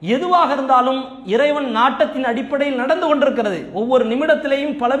எதுவாக இருந்தாலும் இறைவன் நாட்டத்தின் அடிப்படையில் நடந்து கொண்டிருக்கிறது. ஒவ்வொரு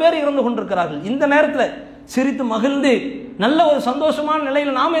நிமிடத்திலேயும் பல பேர் இறந்து கொண்டிருக்கிறார்கள். இந்த நேரத்தில் சிரித்து மகிழ்ந்து நல்ல ஒரு சந்தோஷமான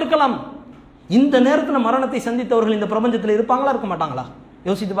நிலையில் நாம் இருக்கலாம். இந்த நேரத்தில் மரணத்தை சந்தித்தவர்கள் இந்த பிரபஞ்சத்தில் இருப்பாங்களா, இருக்க மாட்டாங்களா?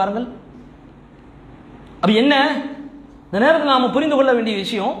 யோசித்து பாருங்கள். அப்ப என்ன இந்த நேரத்தில் நாம புரிந்து கொள்ள வேண்டிய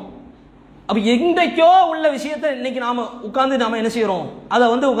விஷயம், அப்ப எங்கேயோ உள்ள விஷயத்தை இன்னைக்கு நாம உட்கார்ந்து நாம என்ன செய்யறோம், அதை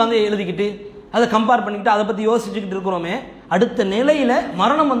உட்கார்ந்து எழுதிக்கிட்டு அதை கம்பேர் பண்ணிக்கிட்டு அதை பத்தி யோசிச்சுக்கிட்டு இருக்கிறோமே, அடுத்த நிலையில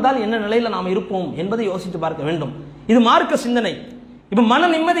மரணம் வந்தால் என்ன நிலையில நாம் இருப்போம் என்பதை யோசித்து பார்க்க வேண்டும். இது மார்க்க சிந்தனை. இப்ப மன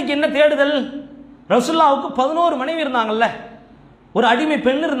நிம்மதிக்கு என்ன தேடுதல்? ரசூலுல்லாஹ்வுக்கு 11 மனைவி இருந்தாங்கல்ல, ஒரு அடிமை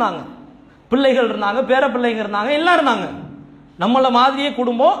பெண் இருந்தாங்க, பிள்ளைகள் இருந்தாங்க, பேர பிள்ளைங்க இருந்தாங்க, எல்லாம் இருந்தாங்க. நம்மள மாதிரியே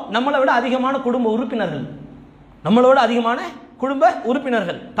குடும்பம், நம்மளை விட அதிகமான குடும்ப உறுப்பினர்கள், நம்மளோட அதிகமான குடும்ப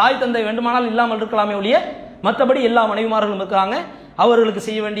உறுப்பினர்கள். தாய் தந்தை வேண்டுமானால் இல்லாமல் இருக்கலாமே ஒழிய மற்றபடி எல்லா மனைவிமார்களும் இருக்கிறாங்க. அவர்களுக்கு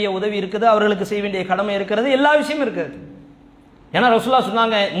செய்ய வேண்டிய உதவி இருக்குது, அவர்களுக்கு செய்ய வேண்டிய கடமை இருக்கிறது, எல்லா விஷயமும் இருக்குது. ஏன்னா ரசூலுல்லாஹ்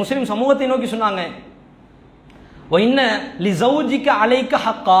சொன்னாங்க, முஸ்லிம் சமூகத்தை நோக்கி சொன்னாங்க, ஒன்ன லி ஜௌஜிக அலைக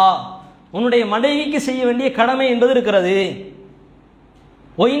ஹக்கா, உன்னுடைய மனைவிக்கு செய்ய வேண்டிய கடமை என்பது இருக்கிறது.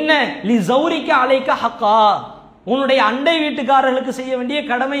 ஒன்ன லி ஜௌரிக அலைக ஹக்கா, உன்னுடைய அண்டை வீட்டுக்காரர்களுக்கு செய்ய வேண்டிய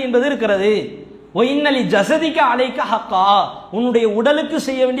கடமை என்பது இருக்கிறது. ஒன்ன லி ஜஸதிக அலைக ஹக்கா, உன்னுடைய உடலுக்கு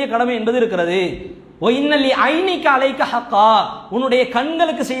செய்ய வேண்டிய கடமை என்பது இருக்கிறது. ஒன்னலி ஐனிக்க அலைக்க ஹக்கா, உன்னுடைய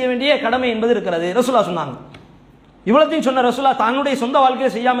கண்களுக்கு செய்ய வேண்டிய கடமை என்பது இருக்கிறது. ரசூலுல்லாஹ் சொன்னாங்க. இவ்வளத்தையும் சொன்ன ரசூலுல்லாஹ் தன்னுடைய சொந்த வாழ்க்கையை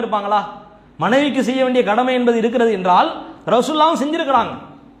செய்யாம இருப்பாங்களா? மனைவிக்கு செய்ய வேண்டிய கடமை என்பது இருக்கிறது என்றால் ரசூலுல்லாஹ்வும் செஞ்சிருக்கிறாங்க.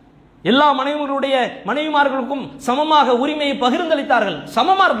 எல்லா மனைவிமார்களுக்கும் சமமாக உரிமையை பகிர்ந்தளித்தார்கள்,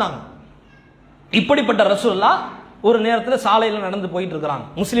 சமமா இருந்தாங்க. இப்படிப்பட்ட ரசூலுல்லாஹ் ஒரு நேரத்தில் சாலையில் நடந்து போயிட்டு இருக்கிறாங்க.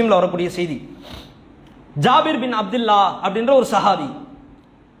 முஸ்லீம்ல வரக்கூடிய செய்தி, ஜாபிர் பின் அப்துல்லா அப்படின்ற ஒரு சஹாபி,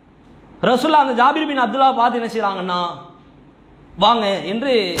 ரசூலுல்லாஹ் அந்த ஜாபிர் பின் அப்துல்லா பார்த்து என்ன செய்யறாங்கன்னா, வாங்க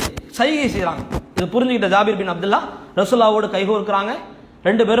என்று சைகை செய்யறாங்க. இது புரிஞ்சுக்கிட்ட ஜாபிர் பின் அப்துல்லா ரசூலுல்லாஹ்வோடு கைகோர்க்கிறாங்க.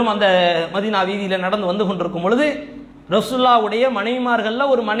 ரெண்டு பேரும் அந்த மதீனா வீதியில நடந்து வந்து கொண்டிருக்கும் பொழுது ரசூலுல்லாஹ்வுடைய மனைவிமார்கள்ல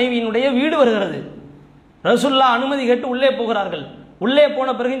ஒரு மனைவியினுடைய வீடு வருகிறது. ரசூலுல்லாஹ் அனுமதி கேட்டு உள்ளே போகிறார்கள். உள்ளே போன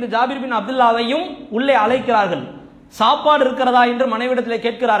பிறகு இந்த ஜாபிர் பின் அப்துல்லாவையும் உள்ளே அழைக்கிறார்கள். சாப்பாடு இருக்கிறதா என்று மனைவிடத்தில்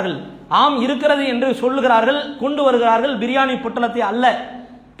கேட்கிறார்கள். ஆம் இருக்கிறது என்று சொல்லுகிறார்கள். கொண்டு வருகிறார்கள். பிரியாணி பொட்டலத்தை அல்ல,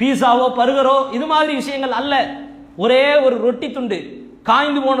 பீஸாவோ பர்கரோ இது மாதிரி விஷயங்கள் அல்ல, ஒரே ஒரு ரொட்டி துண்டு,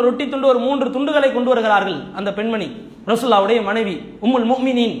 காய்ந்து போன ரொட்டி துண்டு, ஒரு 3 துண்டுகளை கொண்டு வருகிறார்கள். அந்த பெண்மணி ரசூலுல்லாஹ்வுடைய மனைவி, உம்முல்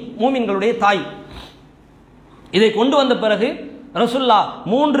முஃமினீன், மூமின்களுடைய தாய். இதை கொண்டு வந்த பிறகு ரசூலுல்லாஹ்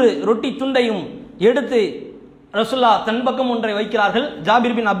 3 ரொட்டி துண்டையும் எடுத்து ரசூலுல்லாஹ் தன் பக்கம் ஒன்றை வைக்கிறார்கள்,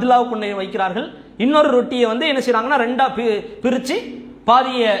 ஜாபிர் பின் அப்துல்லாவுக்கு ஒன்றை வைக்கிறார்கள். இன்னொரு ரொட்டியை என்ன செய்யறாங்கன்னா ரெண்டா பிரிச்சு,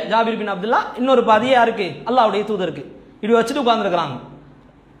 பாதியை ஜாபிர் பின் அப்துல்லா, இன்னொரு பாதியை யாருக்கு, அல்லாஹ்வுடைய தூதருக்கு, இப்படி வச்சுட்டு உட்கார்ந்துருக்கிறாங்க.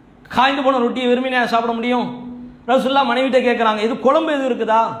 காய்ந்து போன ரொட்டியை விரும்பினா சாப்பிட முடியும்? ரசூலுல்லாஹ் மனைவிட்ட கேட்கறாங்க, இது குழம்பு எது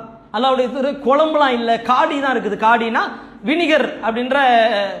இருக்குதா? அல்லாஹ்வுடைய தூதர், குழம்புலாம் இல்லை, காடி தான் இருக்குது. காடினா வினிகர் அப்படின்ற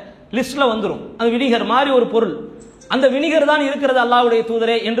லிஸ்ட்ல வந்துடும். அது வினிகர் மாதிரி ஒரு பொருள், அந்த வினிகர் தான் இருக்கிறது அல்லாஹ்வுடைய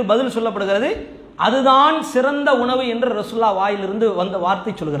தூதரே என்று பதில் சொல்லப்படுகிறது. அதுதான் சிறந்த உணவு என்று ரசூலுல்லாஹ் வாயிலிருந்து வந்த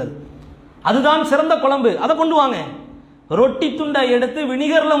வார்த்தை சொல்கிறது. அதுதான் சிறந்த குழம்பு, அதை கொண்டு வாங்க. ரொட்டி துண்டை எடுத்து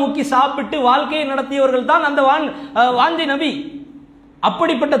வினிகர்ல முக்கி சாப்பிட்டு வாழ்க்கையை நடத்தியவர்கள் தான் அந்த வாந்தி நபி.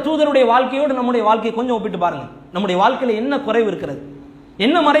 அப்படிப்பட்ட தூதருடைய வாழ்க்கையோடு நம்முடைய வாழ்க்கையை கொஞ்சம் ஒப்பிட்டு பாருங்க. நம்முடைய வாழ்க்கையில என்ன குறைவு இருக்கிறது,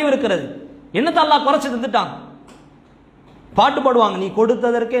 என்ன மறைவு இருக்கிறது, என்னத்தை அல்லாஹ் குறைச்சு தந்துட்டான்? பாட்டு பாடுவாங்க, நீ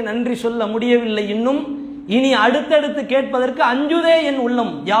கொடுத்ததற்கே நன்றி சொல்ல முடியவில்லை இன்னும், இனி அடுத்தடுத்து கேட்பதற்கு அஞ்சுதே என்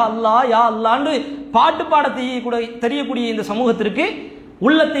உள்ளம், யா அல்லாஹ் யா அல்லாஹ்னு பாட்டு பாட தெரியக்கூடிய இந்த சமூகத்திற்கு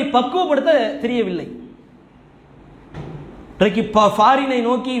உள்ளத்தை பக்குவப்படுத்த தெரியவில்லை. ஃபாரினை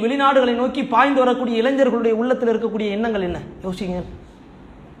நோக்கி, வெளிநாடுகளை நோக்கி பாய்ந்து வரக்கூடிய இளைஞர்களுடைய உள்ளத்தில் இருக்கக்கூடிய எண்ணங்கள் என்ன யோசிங்க.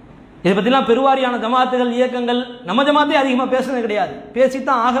 இதை பற்றிலாம் பெருவாரியான ஜமாத்துகள், இயக்கங்கள், நம்ம ஜமாத்தே அதிகமாக பேசுறது கிடையாது.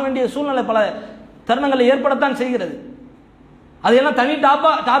 பேசித்தான் ஆக வேண்டிய சூழ்நிலை பல தருணங்களை ஏற்படத்தான் செய்கிறது. அதையெல்லாம் தனி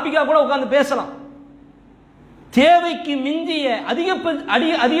டாபிக்காக கூட உட்கார்ந்து பேசலாம். தேவைக்கு மிஞ்சிய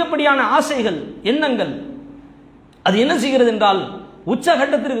அதிகப்படியான ஆசைகள், எண்ணங்கள், அது என்ன செய்கிறது என்றால்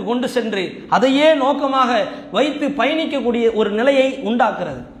உச்சகட்டத்திற்கு கொண்டு சென்று அதையே நோக்கமாக வைத்து பயணிக்கக்கூடிய ஒரு நிலையை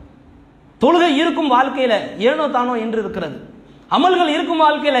உண்டாக்குறது. தொழுகை இருக்கும் வாழ்க்கையில ஏனோ தானோ என்று இருக்கிறது. அமல்கள் இருக்கும்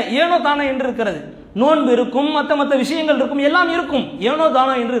வாழ்க்கையில ஏனோ தானோ என்று இருக்கிறது. நோன்பு இருக்கும், மற்ற விஷயங்கள் இருக்கும், எல்லாம் இருக்கும், ஏனோ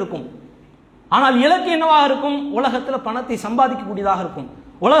தானோ என்று இருக்கும். ஆனால் இலக்கு என்னவாக இருக்கும்? உலகத்தில் பணத்தை சம்பாதிக்கக்கூடியதாக இருக்கும்,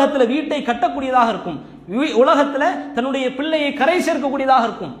 உலகத்தில் வீட்டை கட்டக்கூடியதாக இருக்கும், உலகத்தில் தன்னுடைய பிள்ளையை கரை சேர்க்கக்கூடியதாக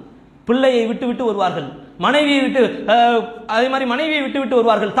இருக்கும். பிள்ளையை விட்டு விட்டு வருவார்கள், மனைவியை விட்டு, அதே மாதிரி மனைவியை விட்டு விட்டு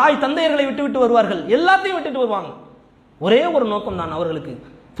வருவார்கள், தாய் தந்தையர்களை விட்டு விட்டு வருவார்கள், எல்லாத்தையும் விட்டுட்டு வருவாங்க. ஒரே ஒரு நோக்கம் தான் அவர்களுக்கு.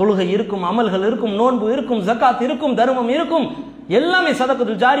 தொழுகை இருக்கும், அமல்கள் இருக்கும், நோன்பு இருக்கும், ஜக்காத் இருக்கும், தர்மம் இருக்கும், எல்லாமே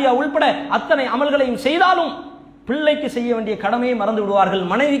சதகத்துல் ஜாரியா உள்பட அத்தனை அமல்களையும் செய்தாலும் பிள்ளைக்கு செய்ய வேண்டிய கடமையை மறந்து விடுவார்கள்,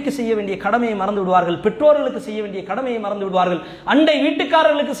 மனைவிக்கு செய்ய வேண்டிய கடமையை மறந்து விடுவார்கள், பெற்றோர்களுக்கு செய்ய வேண்டிய கடமையை மறந்து விடுவார்கள், அண்டை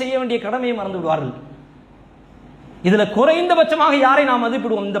வீட்டுக்காரர்களுக்கு செய்ய வேண்டிய கடமையை மறந்து விடுவார்கள். இதுல குறைந்தபட்சமாக யாரை நாம்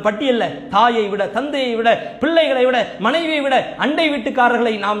மதிப்பிடுவோம்? இந்த பட்டியல்ல தாயை விட, தந்தையை விட, பிள்ளைகளை விட, மனைவியை விட அண்டை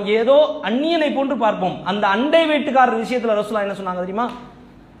வீட்டுக்காரர்களை நாம் ஏதோ அந்நியனை போன்று பார்ப்போம். அந்த அண்டை வீட்டுக்காரர் விஷயத்துல ரசூலுல்லாஹ் என்ன சொன்னாங்க தெரியுமா?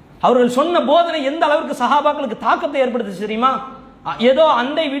 அவர்கள் சொன்ன போதனை எந்த அளவுக்கு சஹாபாக்களுக்கு தாக்கத்தை ஏற்படுத்துச்சு தெரியுமா? ஏதோ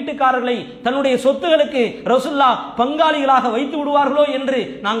அண்டை வீட்டுக்காரர்களை தன்னுடைய சொத்துகளுக்கு ரசூலுல்லாஹ் பங்காளிகளாக வைத்து விடுவார்களோ என்று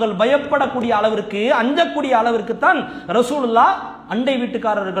நாங்கள் பயப்படக்கூடிய அளவிற்கு, அஞ்சக்கூடிய அளவிற்கு தான் ரசூலுல்லாஹ் அண்டை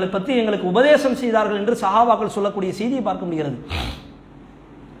வீட்டுக்காரர்களை பற்றி எங்களுக்கு உபதேசம் செய்தார்கள் என்று சஹாபாக்கள் சொல்லக்கூடிய செய்தியை பார்க்க முடிகிறது.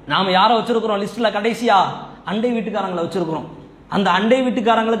 நாம யாரை வச்சிருக்கிறோம் லிஸ்ட்ல? கடைசியா அண்டை வீட்டுக்காரங்களை வச்சிருக்கிறோம். அந்த அண்டை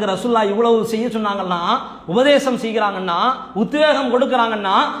வீட்டுக்காரங்களுக்கு ரசூலுல்லாஹ் இவ்வளவு செய்ய சொன்னாங்கன்னா, உபதேசம் செய்கிறாங்கன்னா, உத்வேகம்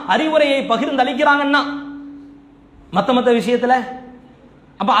கொடுக்கிறாங்கன்னா, அறிவுரையை பகிர்ந்து அளிக்கிறாங்கன்னா, மற்ற விஷயத்துல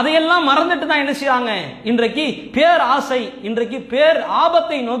அப்ப அதையெல்லாம் மறந்துட்டு தான் என்ன செய்யறாங்க? இன்றைக்கு பேர் ஆசை, இன்றைக்கு பேர்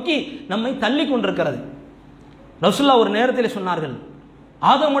ஆபத்தை நோக்கி நம்மை தள்ளி கொண்டிருக்கிறது. ரசூலுல்லாஹ் ஒரு நேரத்தில் சொன்னார்கள்,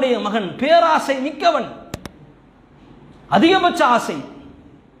 ஆதமுடைய மகன் பேராசை மிக்கவன், அதிகபட்ச ஆசை.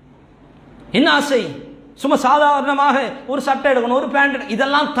 என்ன ஆசை? சும்மா சாதாரணமாக ஒரு சட்டை எடுக்கணும், ஒரு பேண்ட்,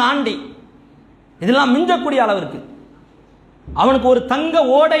 இதெல்லாம் தாண்டி, இதெல்லாம் மிஞ்சக்கூடிய அளவிற்கு அவனுக்கு ஒரு தங்க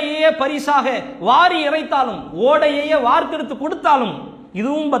ஓடையே பரிசாக வாரி இறைத்தாலும், ஓடையே வார்த்தெடுத்து கொடுத்தாலும்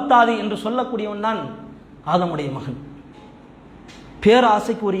இதுவும் பத்தாது என்று சொல்லக்கூடியவன் தான் ஆதமுடைய மகன்.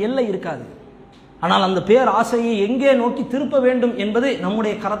 பேராசைக்கு ஒரு எல்லை இருக்காது. ஆனால் அந்த பேராசையை எங்கே நோக்கி திருப்ப வேண்டும் என்பது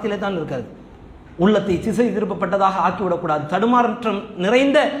நம்முடைய கரத்திலே தான் இருக்காது. உள்ளத்தை திசை திருப்பப்பட்டதாக ஆக்கிவிடக்கூடாது, தடுமாற்றம்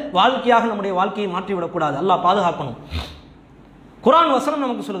நிறைந்த வாழ்க்கையாக நம்முடைய வாழ்க்கையை மாற்றிவிடக்கூடாது. அல்லாஹ் பாதுகாக்கணும். குர்ஆன் வசனம்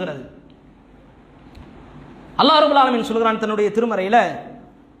நமக்கு சொல்கிறது, அல்லாஹ் ரப்பல் ஆலமீன் சொல்கிறான் தன்னுடைய திருமறையில,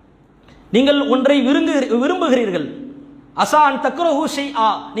 நீங்கள் ஒன்றை விரும்புகிறீர்கள், அஸான் தக்ரஹு ஷைஆ,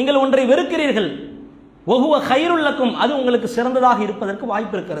 நீங்கள் ஒன்றை வெறுக்கிறீர்கள், வஹுவ கைருல் லக்கும், அது உங்களுக்கு சிறந்ததாக இருப்பதற்கு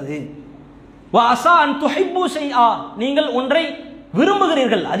வாய்ப்பு இருக்கிறது. வ அஸான் துஹிப்பு ஷைஆ, நீங்கள் ஒன்றை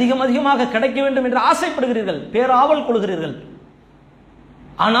விரும்புகிறீர்கள், அதிகமாக கிடைக்க வேண்டும் என்று ஆசைப்படுகிறீர்கள், பேராவல் கொள்கிறீர்கள்,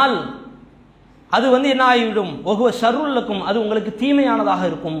 ஆனால் அது என்ன ஆகிவிடும்? வஹுவ ஷர்ருல் லக்கும், அது உங்களுக்கு தீமையானதாக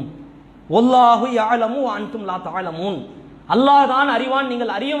இருக்கும். வல்லாஹு யஅலமு வ அன்தும் லா தஅலமூன், அல்லாஹ் தான் அறிவான்,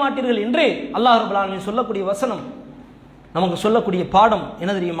 நீங்கள் அறிய மாட்டீர்கள் என்று அல்லாஹ் ரப்பல் ஆலமீன் சொல்லக்கூடிய வசனம் நமக்கு சொல்லக்கூடிய பாடம்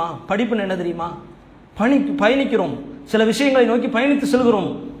என்ன தெரியுமா? படிப்பு என்ன தெரியுமா? பயணிக்கிறோம், சில விஷயங்களை நோக்கி பயணித்து செல்கிறோம்.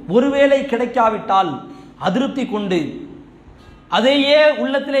 ஒருவேளை கிடைக்காவிட்டால் அதிருப்தி கொண்டு, அதையே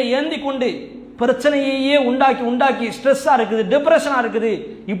உள்ளத்திலே ஏந்தி கொண்டு, பிரச்சனையே உண்டாக்கி ஸ்ட்ரெஸ்ஸா இருக்குது, டிப்ரெஷனா இருக்குது,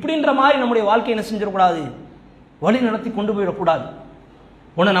 இப்படின்ற மாதிரி நம்முடைய வாழ்க்கை என்ன செஞ்சிடக்கூடாது? வழி நடத்தி கொண்டு போயிடக்கூடாது.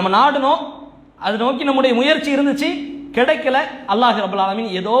 ஒன்று நம்ம நாடணும், அது நோக்கி நம்முடைய முயற்சி இருந்துச்சு, கிடைக்கல, அல்லாஹ் ரப்பல்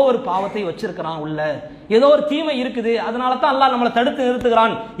ஆலமீன் ஏதோ ஒரு பாவத்தை வச்சிருக்கிறான், உள்ள ஏதோ ஒரு தீமை இருக்குது, அதனால தான் அல்லாஹ் நம்மளை தடுத்து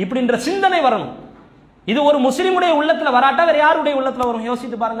நிறுத்துகிறான், இப்படின்ற சிந்தனை வரணும். இது ஒரு முஸ்லிமுடைய உள்ளத்தில் வராட்டா வேற யாருடைய உள்ளத்தில் வரும்?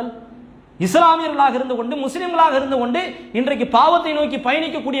 யோசித்து பாருங்கள். இஸ்லாமியர்களாக இருந்து கொண்டு, முஸ்லிம்களாக இருந்து கொண்டு இன்றைக்கு பாவத்தை நோக்கி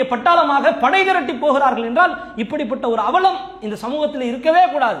பயணிக்கக்கூடிய பட்டாளமாக படை திரட்டி போகிறார்கள் என்றால், இப்படிப்பட்ட ஒரு அவலம் இந்த சமூகத்தில் இருக்கவே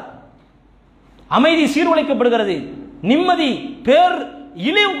கூடாது. அமைதி சீர்குலைக்கப்படுகிறது, நிம்மதி பேர்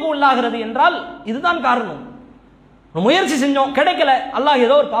இழிவுக்கு உள்ளாகிறது என்றால் இதுதான் காரணம். முயற்சி செஞ்சோம், கிடைக்கல, அல்லாஹ்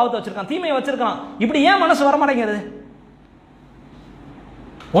ஏதோ ஒரு பாவத்தை வச்சிருக்கான், தீமையை வச்சிருக்கான், இப்படி ஏன் மனசு வரமாட்டேங்கிறது?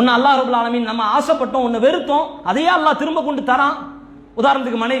 ஒன்னு அல்லாஹ் ரப்பல் ஆலமீன் நம்ம ஆசைப்பட்டோம், ஒன்னு வெறுத்தோம், அதையே அல்லாஹ் திரும்ப கொண்டு தரான்.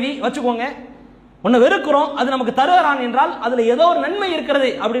 உதாரணத்துக்கு மனைவி வச்சுக்கோங்க, ஒன்னு வெறுக்கிறோம், அது நமக்கு தருகிறான் என்றால் அதுல ஏதோ ஒரு நன்மை இருக்கிறது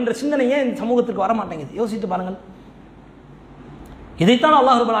அப்படின்ற சிந்தனையே இந்த சமூகத்திற்கு வர மாட்டேங்குது. யோசித்து பாருங்கள். இதைத்தான்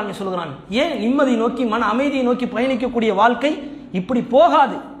அல்லாஹ் ரப்பல் ஆலமீன் சொல்கிறான். ஏன் நிம்மதி நோக்கி, மன அமைதியை நோக்கி பயணிக்கக்கூடிய வாழ்க்கை இப்படி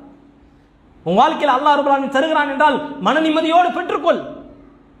போகாது. உன் வாழ்க்கையில் அல்லாஹ் ரப்பல் ஆலமீன் தருகிறான் என்றால் மன நிம்மதியோடு பெற்றுக்கொள்.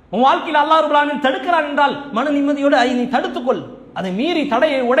 உன் வாழ்க்கையில் அல்லாஹ் ரப்பல் ஆலமீன் தடுக்கிறான் என்றால் மன நிம்மதியோடு அதை நீ தடுத்துக்கொள். அதை மீறி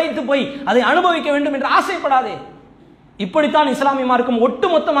தடையை உடைத்து போய் அதை அனுபவிக்க வேண்டும் என்று ஆசைப்படாதே. இப்படித்தான் இஸ்லாமிய மார்க்கம்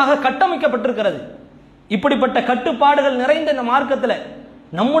ஒட்டுமொத்தமாக கட்டமைக்கப்பட்டிருக்கிறது. இப்படிப்பட்ட கட்டுப்பாடுகள் நிறைந்த இந்த மார்க்கத்தில்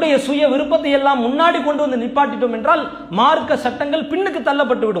நம்முடைய சுய விருப்பத்தை எல்லாம் முன்னாடி கொண்டு வந்து நிப்பாட்டிட்டோம் என்றால் மார்க்க சட்டங்கள் பின்னுக்கு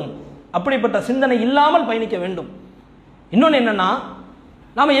தள்ளப்பட்டு விடும். அப்படிப்பட்ட சிந்தனை இல்லாமல் பயணிக்க வேண்டும். இன்னொன்று என்னன்னா,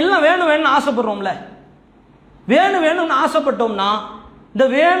 நாம எல்லாம் வேணும் வேணும்னு ஆசைப்படுறோம்ல, வேணும்னு ஆசைப்பட்டோம்னா இந்த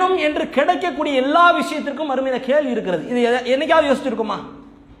வேணும் என்று கிடைக்கக்கூடிய எல்லா விஷயத்திற்கும் மறுமையில கேள்வி இருக்கிறது. இது என்னைக்காவது யோசிச்சிருக்குமா?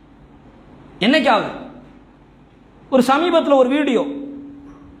 என்னைக்காவது? ஒரு சமீபத்தில் ஒரு வீடியோ,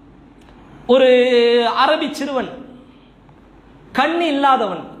 ஒரு அரபி சிறுவன், கண்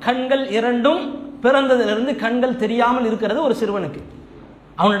இல்லாதவன், கண்கள் இரண்டும் பிறந்ததிலிருந்து கண்கள் தெரியாமல் இருக்கிறது ஒரு சிறுவனுக்கு.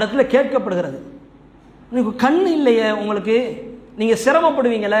 அவனிடத்துல கேட்கப்படுகிறது, கண் இல்லையே உங்களுக்கு, நீங்க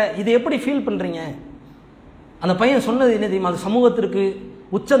சிரமப்படுவீங்களே, இதை எப்படி ஃபீல் பண்றீங்க? அந்த பையன் சொன்னது என்ன தெரியுமா? அது சமூகத்திற்கு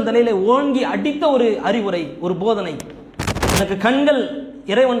உச்சந்தலையில ஓங்கி அடித்த ஒரு அறிவுரை, ஒரு போதனை. எனக்கு கண்கள்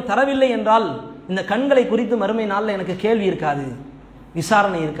இறைவன் தரவில்லை என்றால் இந்த கண்களை குறித்து மறுமை நாளில் எனக்கு கேள்வி இருக்காது,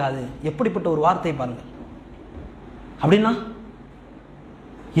 விசாரணை இருக்காது. எப்படிப்பட்ட ஒரு வார்த்தை பாருங்கள். அப்படின்னா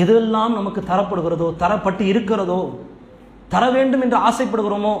எதெல்லாம் நமக்கு தரப்படுகிறதோ, தரப்பட்டு இருக்கிறதோ, தர வேண்டும் என்று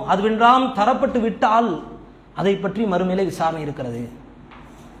ஆசைப்படுகிறோமோ, அதுவென்றாம் தரப்பட்டு விட்டால் அதை பற்றி மறுமையிலே விசாரணை இருக்கிறது.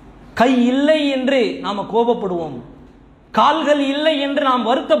 கை இல்லை என்று நாம கோபப்படுவோம், கால்கள் இல்லை என்று நாம்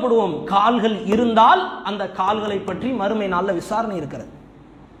வருத்தப்படுவோம். கால்கள் இருந்தால் அந்த கால்களை பற்றி மறுமை நாளில் விசாரணை இருக்கிறது.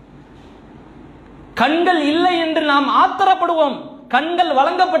 கண்கள் இல்லை என்று நாம் ஆத்திரப்படுவோம், கண்கள்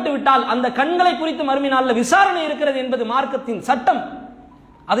வழங்கப்பட்டு விட்டால் அந்த கண்களை குறித்து மறுமை நாளில் விசாரணை இருக்கிறது என்பது மார்க்கத்தின் சட்டம்.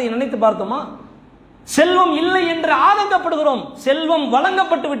 அதை நினைத்து பார்த்தோமா? செல்வம் இல்லை என்று ஆதங்கப்படுகிறோம், செல்வம்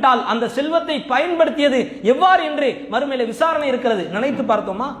வழங்கப்பட்டு விட்டால் அந்த செல்வத்தை பயன்படுத்தியது எவ்வாறு என்று மறுமையில விசாரணை இருக்கிறது. நினைத்து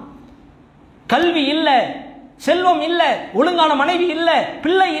பார்த்தோமா? கல்வி இல்லை, செல்வம் இல்லை, ஒழுங்கான மனைவி இல்லை,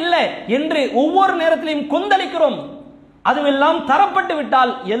 பிள்ளை இல்லை என்று ஒவ்வொரு நேரத்திலையும் கொந்தளிக்கிறோம். அதுவெல்லாம் தரப்பட்டு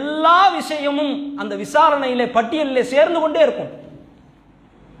விட்டால் எல்லா விஷயமும் அந்த விசாரணையிலே பட்டியலிலே சேர்ந்து கொண்டே இருக்கும்.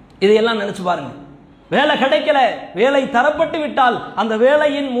 இதையெல்லாம் நினைச்சு பாருங்க. வேலை கிடைக்கல, வேலை தரப்பட்டு விட்டால் அந்த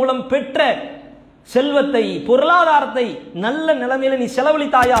வேலையின் மூலம் பெற்ற செல்வத்தை, பொருளாதாரத்தை நல்ல நிலைமையில நீ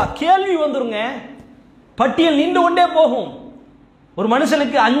செலவழித்தாயா? கேள்வி வந்துருங்க. பட்டியல் நீண்டு கொண்டே போகும். ஒரு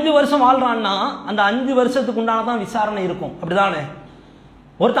மனுஷனுக்கு 5 வருஷம் வாழ்றான்னா அந்த 5 வருஷத்துக்கு உண்டானதான் விசாரணை இருக்கும். அப்படிதானே?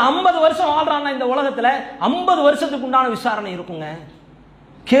 ஒருத்தர் 50 வருஷம் வாழ்றான்னா இந்த உலகத்துல 50 வருஷத்துக்கு உண்டான விசாரணை இருக்குங்க.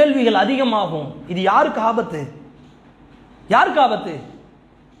 கேள்விகள் அதிகமாகும். இது யாருக்கு ஆபத்து? யாருக்கு ஆபத்து?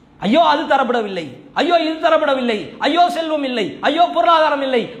 ஐயோ அது தரப்படவில்லை, ஐயோ இது தரப்படவில்லை, ஐயோ செல்வம் இல்லை, ஐயோ பொருளாதாரம்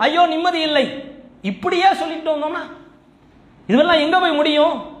இல்லை, ஐயோ நிம்மதி இல்லை, இப்படியே சொல்லிட்டோம்னா இதெல்லாம் எங்க போய்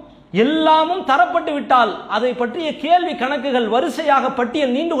முடியும்? எல்லாமும் தரப்பட்டு விட்டால் அதை பற்றிய கேள்வி கணக்குகள் வரிசையாக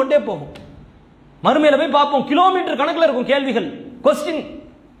பட்டியல் நீண்டு கொண்டே போகும். மறுமையில போய் பார்ப்போம், கிலோமீட்டர் கணக்கில் இருக்கும் கேள்விகள், கொஸ்டின்.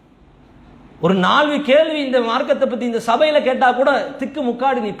 ஒரு 4 கேள்வி இந்த மார்க்கத்தை பத்தி இந்த சபையில கேட்டா கூட திக்கு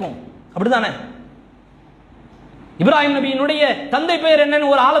முக்காடி நிற்போம். அப்படித்தானே? இப்ராஹிம் நபியினுடைய தந்தை பெயர்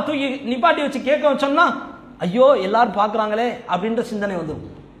என்னன்னு ஒரு ஆளை தூக்கி நிப்பாட்டி வச்சு கேட்க வச்சோம்னா ஐயோ எல்லாரும் பார்க்குறாங்களே அப்படின்ற சிந்தனை வந்துடும்.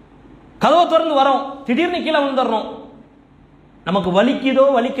 கதவை திறந்து வரோம், திடீர்னு கீழே வந்துடுறோம். நமக்கு வலிக்குதோ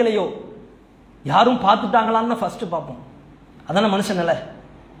வலிக்கலையோ, யாரும் பார்த்துட்டாங்களான்னு ஃபர்ஸ்ட் பார்ப்போம். அதான மனுஷன் நிலை.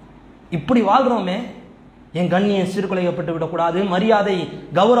 இப்படி வாழ்றோமே, என் கண்ணியம் சீர்குலைக்கப்பட்டு விடக்கூடாது, மரியாதை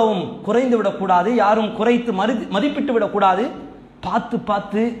கௌரவம் குறைந்து விடக்கூடாது, யாரும் குறைத்து மதிப்பிட்டு விடக்கூடாது, பார்த்து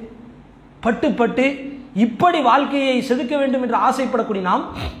பார்த்து பட்டு பட்டு இப்படி வாழ்க்கையை செதுக்க வேண்டும் என்று ஆசைப்படக்கூடிய நாம்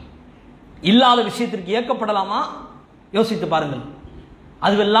இல்லாத விஷயத்திற்கு ஏக்கப்படலாமா? யோசித்து பாருங்கள்.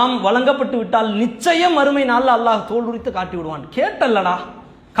 அதுவெல்லாம் வழங்கப்பட்டு விட்டால் நிச்சயம் மறுமை நாளில் அல்லாஹ் தோல் உரித்து காட்டி விடுவான். கேட்டல்லடா,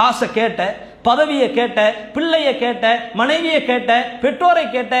 காசை கேட்ட, பதவியை கேட்ட, பிள்ளையை கேட்ட, மனைவியை கேட்ட, பெற்றோரை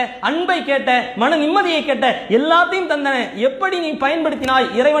கேட்ட, அன்பை கேட்ட, மன நிம்மதியை கேட்ட, எல்லாத்தையும் தந்தன, எப்படி நீ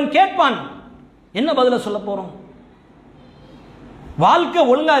பயன்படுத்தினாய்? இறைவன் கேட்பான். என்ன பதில சொல்ல போறோம்? வாழ்க்கை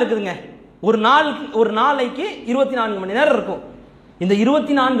ஒழுங்கா இருக்குதுங்க. ஒரு நாளைக்கு 24 மணி நேரம் இருக்கும். இந்த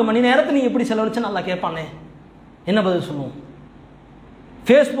 24 மணி நேரத்தை நீ எப்படி செலவழிச்சு நல்லா கேட்பானே, என்ன பதில் சொல்லுவோம்?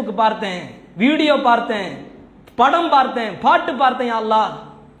 ஃபேஸ்புக் பார்த்தேன், வீடியோ பார்த்தேன், படம் பார்த்தேன், பாட்டு பார்த்தேன், யா அல்லாஹ்,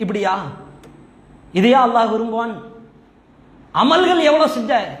 இப்படியா? இதையா அல்லாஹ் விரும்புவான்? அமல்கள் எவ்வளவு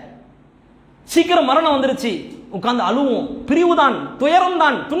செஞ்ச, சீக்கிரம் மரணம் வந்துருச்சு, உட்கார்ந்து அழுவோம், பிரிவு தான், துயரம்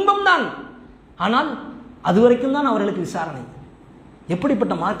தான், துன்பம் தான். ஆனால் அது வரைக்கும் தான் அவர்களுக்கு விசாரணை.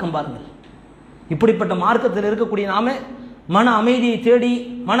 எப்படிப்பட்ட மார்க்கம் பாருங்கள். இப்படிப்பட்ட மார்க்கத்தில் இருக்கக்கூடிய நாம மன அமைதியை தேடி,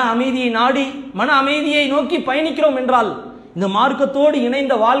 மன அமைதியை நாடி, மன அமைதியை நோக்கி பயணிக்கிறோம் என்றால், இந்த மார்க்கத்தோடு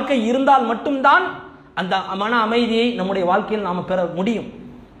இணைந்த வாழ்க்கை இருந்தால் மட்டும்தான் அந்த மன அமைதியை நம்முடைய வாழ்க்கையில் நாம் பெற முடியும்.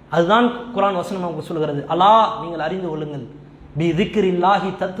 அதுதான் குர்ஆன் வசனம் நமக்கு சொல்கிறது. அலா, நீங்கள் அறிந்து கொள்ளுங்கள், பி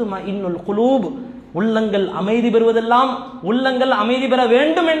திக்ரில்லாஹி தத்மஇன்னுல் குலூப், உள்ளங்கள் அமைதி பெறுவதெல்லாம், உள்ளங்கள் அமைதி பெற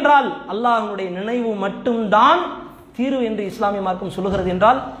வேண்டும் என்றால் அல்லாஹ்வுடைய நினைவு மட்டும்தான் தீர்வு என்று இஸ்லாமிய மார்க்கம் சொல்லுகிறது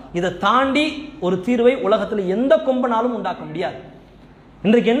என்றால், இதை தாண்டி ஒரு தீர்வை உலகத்தில் எந்த கொம்பனாலும் உண்டாக்க முடியாது.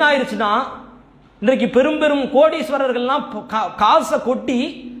 இன்றைக்கு என்ன ஆயிடுச்சுன்னா, இன்றைக்கு பெரும் பெரும் கோடீஸ்வரர்கள்லாம் காசை கொட்டி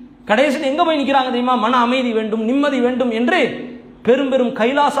கடைசியில் எங்க போய் நிற்கிறாங்க தெரியுமா? மன அமைதி வேண்டும், நிம்மதி வேண்டும் என்று பெரும் பெரும்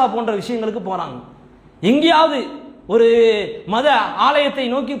கைலாசா போன்ற விஷயங்களுக்கு போறாங்க. எங்கேயாவது ஒரு மத ஆலயத்தை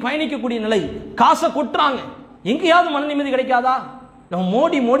நோக்கி பயணிக்கக்கூடிய நிலை, காசை கொட்டுறாங்க. எங்கேயாவது மன நிம்மதி கிடைக்காதா? நம்ம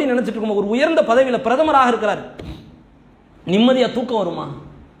மோடி மோடி நினைச்சிட்டு இருக்கோம், ஒரு உயர்ந்த பதவியில் பிரதமராக இருக்கிறார், நிம்மதியா தூக்கம் வருமா?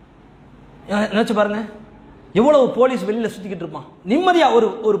 நினைச்சு பாருங்க, எவ்வளவு போலீஸ் வெளியில சுத்திக்கிட்டு இருப்பான். நிம்மதியா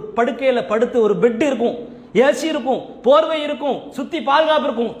ஒரு படுக்கையில படுத்து, ஒரு பெட் இருக்கும், ஏசி இருக்கும், போர்வை இருக்கும், சுத்தி பாதுகாப்பு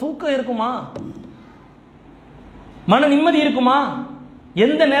இருக்கும், தூக்கம் இருக்குமா? மன நிம்மதி இருக்குமா?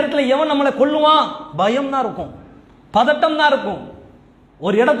 எந்த நேரத்தில் எவன் நம்மளை கொல்லுவான் பயம் தான் இருக்கும், பதட்டம் தான் இருக்கும்.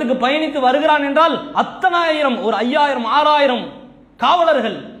 ஒரு இடத்துக்கு பயணித்து வருகிறான் என்றால் அத்தனாயிரம், ஒரு 5000 6000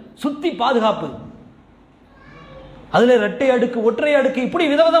 காவலர்கள் சுத்தி பாதுகாப்பு, அதுல இரட்டை அடுக்கு ஒற்றை அடுக்கு இப்படி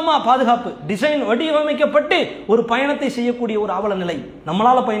விதவிதமா பாதுகாப்பு டிசைன் வடிவமைக்கப்பட்டு ஒரு பயணத்தை செய்யக்கூடிய ஒரு அவல நிலை.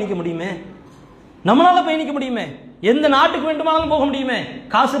 நம்மளால பயணிக்க முடியுமே? நம்மளால பயணிக்க முடியுமே? எந்த நாட்டுக்கு வேண்டுமானாலும் போக முடியுமே?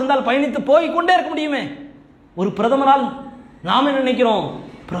 காசு இருந்தால் பயணித்து போய் கொண்டே இருக்க முடியுமே? ஒரு பிரதமரால் நாம என்ன நினைக்கிறோம்?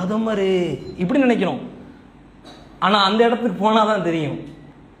 பிரதமர் இப்படி நினைக்கிறோம். ஆனா அந்த இடத்துக்கு போனாதான் தெரியும்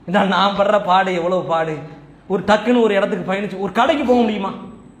இதான் நான் படுற பாடு, எவ்வளவு பாடு. ஒரு டக்குன்னு ஒரு இடத்துக்கு பயணிச்சு ஒரு கடைக்கு போக முடியுமா?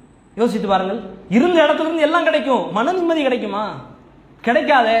 யோசித்து பாருங்கள். இருந்த இடத்துல இருந்து எல்லாம் கிடைக்கும், மன நிம்மதி கிடைக்குமா?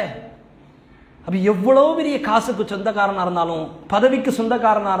 கிடைக்காதே. அப்ப எவ்வளவு பெரிய காசுக்கு சொந்தக்காரனா இருந்தாலும், பதவிக்கு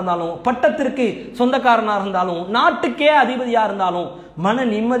சொந்தக்காரனா இருந்தாலும், பட்டத்திற்கு சொந்தக்காரனா இருந்தாலும், நாட்டுக்கே அதிபதியா இருந்தாலும் மன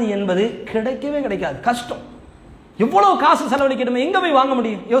நிம்மதி என்பது கிடைக்கவே கிடைக்காது, கஷ்டம். எவ்வளவு காசு செலவழிக்கணுமே, எங்க போய் வாங்க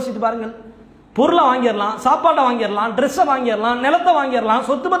முடியும்? யோசித்து பாருங்கள். பொருளை வாங்கிடலாம், சாப்பாட்டை வாங்கிடலாம், ட்ரெஸ்ஸை வாங்கிடலாம், நிலத்தை வாங்கிடலாம்,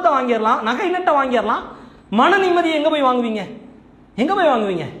 சொத்து பத்தை வாங்கிடலாம், நகை நட்டை வாங்கிடலாம். மன நிம்மதியை எங்க போய் வாங்குவீங்க? எங்க போய்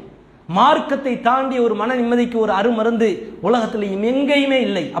வாங்குவீங்க? மார்க்கத்தை தாண்டி ஒரு மன நிம்மதிக்கு ஒரு அருமருந்து உலகத்திலேயும் எங்கேயுமே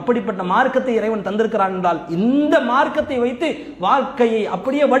இல்லை. அப்படிப்பட்ட மார்க்கத்தை இறைவன் தந்திருக்கிறான் என்றால் இந்த மார்க்கத்தை வைத்து வாழ்க்கையை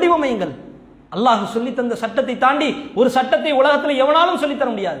அப்படியே வடிவமையுங்கள். அல்லாஹ் சொல்லி தந்த சட்டத்தை தாண்டி ஒரு சட்டத்தை உலகத்தில் எவனாலும் சொல்லித்தர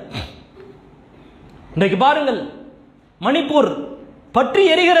முடியாது. இன்றைக்கு பாருங்கள், மணிப்பூர் பற்றி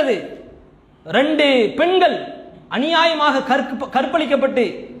எரிகிறது. 2 பெண்கள் அநியாயமாக கற்பழிக்கப்பட்டு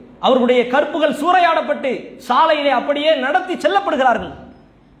அவர்களுடைய கற்புகள் சூறையாடப்பட்டு சாலையிலே அப்படியே நடத்தி செல்லப்படுகிறார்கள்.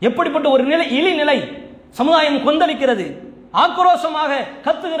 எப்படிப்பட்ட ஒரு நிலை, இழி நிலை. சமுதாயம் கொந்தளிக்கிறது, ஆக்ரோஷமாக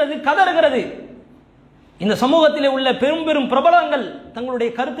கத்துகிறது, கதறுகிறது. இந்த சமூகத்திலே உள்ள பெரும் பெரும் பிரபலங்கள் தங்களுடைய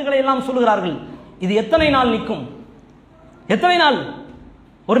கருத்துக்களை எல்லாம் சொல்லுகிறார்கள். இது எத்தனை நாள் நிற்கும்? எத்தனை நாள்?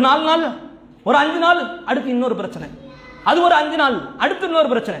 ஒரு 4 நாள், ஒரு 5 நாள், அடுத்து இன்னொரு பிரச்சனை. அது ஒரு 5 நாள், அடுத்து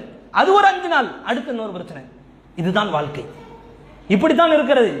இன்னொரு பிரச்சனை. அது ஒரு 5 நாள், அடுத்து இன்னொரு பிரச்சனை. இதுதான் வாழ்க்கை. இப்படித்தான்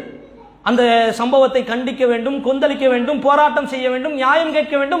இருக்கிறது. அந்த சம்பவத்தை கண்டிக்க வேண்டும், கொந்தளிக்க வேண்டும், போராட்டம் செய்ய வேண்டும், நியாயம்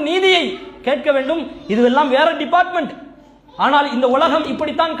கேட்க வேண்டும், நீதியை கேட்க வேண்டும். இதுவெல்லாம் வேற டிபார்ட்மெண்ட். ஆனால் இந்த உலகம்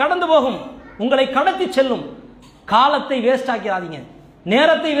இப்படித்தான் கடந்து போகும், உங்களை கடத்தி செல்லும். காலத்தை வேஸ்ட் ஆக்கிறாதீங்க,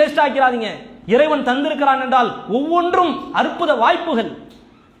 நேரத்தை வேஸ்ட் ஆக்கிறாதீங்க. இறைவன் தந்திருக்கிறான் என்றால் ஒவ்வொன்றும் அற்புத வாய்ப்புகள்.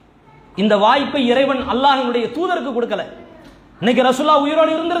 இந்த வாய்ப்பை இறைவன் அல்லாஹ்வுடைய தூதருக்கு கொடுக்கல. இன்னைக்கு ரசூலுல்லாஹ்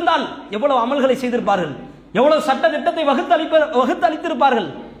உயிரோடு இருந்திருந்தால் எவ்வளவு அமல்களை செய்திருப்பார்கள், எவ்வளவு சட்ட திட்டத்தை வகுத்தளித்திருப்பார்கள்.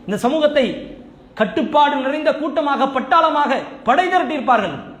 இந்த சமூகத்தை கட்டுப்பாடு நிறைந்த கூட்டமாக, பட்டாளமாக படை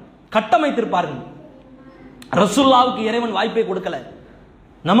திரட்டியிருப்பார்கள், கட்டமைத்திருப்பார்கள். ரசூலுல்லாஹ்வுக்கு இறைவன் வாய்ப்பை கொடுக்கல,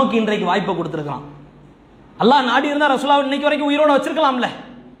 நமக்கு இன்றைக்கு வாய்ப்பை கொடுத்திருக்கிறான். அல்லாஹ் நாடி இருந்தா ரசூலுல்லாஹ் இன்னைக்கு வரைக்கும் உயிரோடு வச்சிருக்கலாம்ல.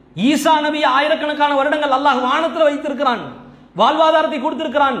 ஈசா நபி ஆயிரக்கணக்கான வருடங்கள் அல்லாஹ் வானத்தில் வைத்திருக்கிறான், வாழ்வாதாரத்தை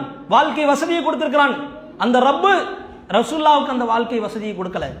கொடுத்திருக்கிறான், வாழ்க்கை வசதியை கொடுத்திருக்கிறான். அந்த ரப்பு ரசூலுல்லாஹ்வுக்கு அந்த வாழ்க்கை வசதியை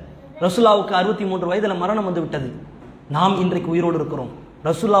கொடுக்கல. ரசூலுல்லாஹ்வுக்கு 63 வயதுல மரணம் வந்து விட்டது. நாம் இன்றைக்கு உயிரோடு இருக்கிறோம்.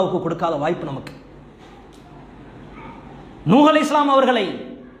 ரசூலுல்லாஹ்வுக்கு கொடுக்காத வாய்ப்பு நமக்கு. நூஹ் அலைஹிஸ்ஸலாம் அவர்களை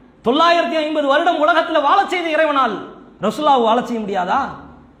 950 வருடம் உலகத்தில் வாழ செய்த இறைவனால் ரசூலுல்லாஹ் வாழ செய்ய முடியாதா?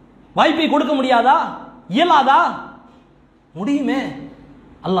 வாய்ப்பை கொடுக்க முடியாதா? இயலாதா? முடியுமே.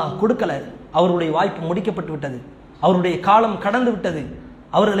 அல்லாஹ் கொடுக்கல. அவருடைய வாய்ப்பு முடிக்கப்பட்டு விட்டது, அவருடைய காலம் கடந்து விட்டது,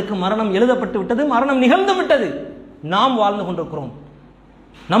 அவர்களுக்கு மரணம் எழுதப்பட்டு விட்டது, மரணம் நிகழ்ந்து விட்டது. நாம் வாழ்ந்து கொண்டிருக்கிறோம்,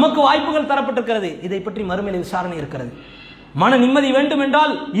 நமக்கு வாய்ப்புகள் தரப்பட்டிருக்கிறது. இதை பற்றி மறுமையில் விசாரணை இருக்கிறது. மன நிம்மதி வேண்டும்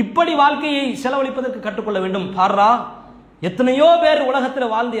என்றால் இப்படி வாழ்க்கையை செலவழிப்பதற்கு கற்றுக்கொள்ள வேண்டும். பாரா, எத்தனையோ பேர்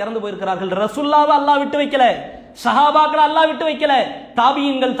உலகத்தில் வாழ்ந்து இறந்து போயிருக்கிறார்கள். ரசூலுல்லாஹ்வை அல்லாஹ் விட்டு வைக்கல, சஹாபாக்களை அல்லாஹ் விட்டு வைக்கல.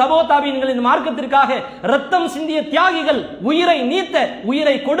 தாபியீன்கள், தபோ தாபியீன்கள், இந்த மார்க்கத்திற்காக ரத்தம் சிந்திய தியாகிகள், உயிரை நீத்த,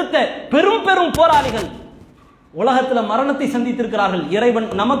 உயிரை கொடுத்த பெரும் பெரும் போராளிகள் உலகத்தில் மரணத்தை சந்தித்திருக்கிறார்கள். இறைவன்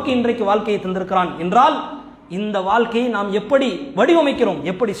நமக்கு இன்றைக்கு வாழ்க்கையை தந்திருக்கிறான் என்றால் இந்த வாழ்க்கையை நாம் எப்படி வடிவமைக்கிறோம்,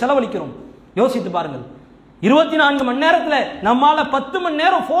 எப்படி செலவழிக்கிறோம் யோசித்து பாருங்கள். 24 மணி நேரத்தில் நம்மால 10 மணி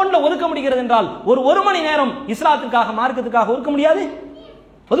நேரம் போன்ல ஒதுக்க முடிகிறது என்றால் ஒரு மணி நேரம் இஸ்லாத்துக்காக, மார்க்கத்துக்காக ஒதுக்க முடியாது?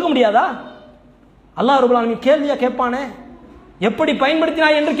 ஒதுக்க முடியாதா? அல்லாஹ் ரப்பல் ஆலமீன் கேள்வியா கேட்பானே, எப்படி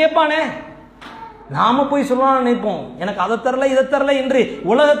பயன்படுத்தினாய் என்று கேட்பானே. நாம போய் சொல்லலாம் நினைப்போம், எனக்கு அதை தரல இதை தரல என்று.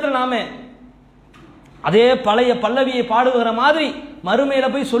 உலகத்தில் நாம அதே பழைய பல்லவியை பாடுகிற மாதிரி மறுமையில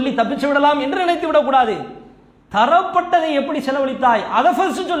போய் சொல்லி தப்பிச்சு விடலாம் என்று நினைத்து விடக்கூடாது. தரப்பட்டதை எப்படி செலவழித்தாய் அதை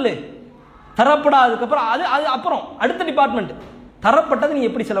ஃபர்ஸ்ட் சொல்லு. தரப்படாதுக்கு அப்புறம் அது அப்புறம் அடுத்த டிபார்ட்மெண்ட். தரப்பட்டதை நீ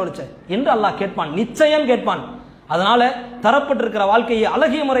எப்படி செலவழிச்ச என்று அல்லாஹ் கேட்பான், நிச்சயம் கேட்பான். அதனால தரப்பட்டிருக்கிற வாழ்க்கையை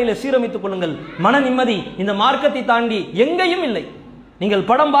அழகிய முறையில் சீரமைத்துக் கொள்ளுங்கள். மன நிம்மதி இந்த மார்க்கத்தை தாண்டி எங்கேயும் இல்லை. நீங்கள்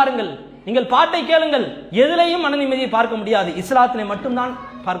படம் பாருங்கள், நீங்கள் பாட்டை கேளுங்கள், எதிலையும் மன நிம்மதியை பார்க்க முடியாது. இஸ்லாத்திலே மட்டும்தான்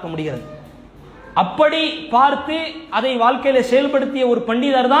பார்க்க முடிகிறது. அப்படி பார்த்து அதை வாழ்க்கையில செயல்படுத்திய ஒரு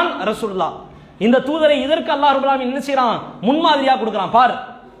பண்டிதர் தான் ரசூலுல்லாஹ். இந்த தூதரை இதற்கு அல்லாஹ் ரப்பல் ஆலமீன் என்ன செய்யறான்? முன்மாதிரியா கொடுக்கறான். பார்,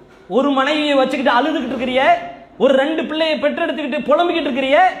 ஒரு மனைவியை வச்சுக்கிட்டு அழுதுகிட்டு இருக்கிறியே, ஒரு 2 பிள்ளையை பெற்றெடுத்துக்கிட்டு புலம்பிக்கிட்டு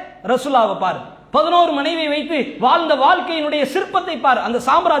இருக்கிறியே, ரசூலுல்லாஹ்வை பார். 11 மனைவியை வைத்து வாழ்ந்த வாழ்க்கையினுடைய சிற்பத்தை பார், அந்த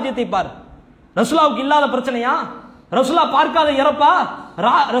சாம்ராஜ்யத்தை பார். ரசூலுல்லாஹ்வுக்கு இல்லாத பிரச்சனையா? ரசூலுல்லாஹ் பார்க்காத இறப்பா?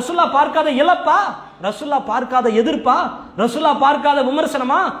 ரசூலுல்லாஹ் பார்க்காத இழப்பா? ரசூலுல்லாஹ் பார்க்காத எதிர்ப்பா? ரசூலுல்லாஹ் பார்க்காத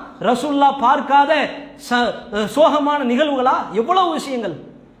விமர்சனமா? ரசூலுல்லாஹ் பார்க்காத சோகமான நிகழ்வுகளா? எவ்வளவு விஷயங்கள்.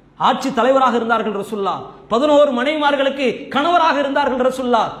 ஆட்சி தலைவராக இருந்தார்கள் ரசூலுல்லாஹ். 11 மனைவிமார்களுக்கு கணவராக இருந்தார்கள்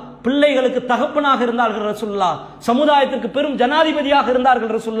ரசூலுல்லாஹ். பிள்ளைகளுக்கு தகப்பனாக இருந்தார்கள் ரசூலுல்லாஹ். சமுதாயத்திற்கு பெரும் ஜனாதிபதியாக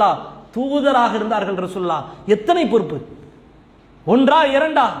இருந்தார்கள் ரசூலுல்லாஹ். தூதராக இருந்தார்கள் ரசூலுல்லாஹ். எத்தனை பொறுப்பு! ஒன்றா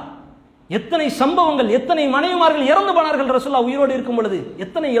இரண்டா? எத்தனை சம்பவங்கள், எத்தனை மனைவிமார்கள் இறந்து போனார்கள் ரசூலுல்லாஹ் உயிரோடு இருக்கும் பொழுது.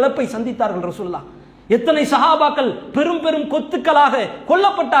 எத்தனை இழப்பை சந்தித்தார்கள் ரசூலுல்லாஹ். எத்தனை சஹாபாக்கள் பெரும் பெரும் கொத்துக்களாக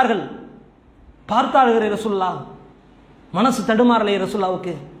கொல்லப்பட்டார்கள். பார்த்தார்கள் ரசூலுல்லாஹ். மனசு தடுமாறலை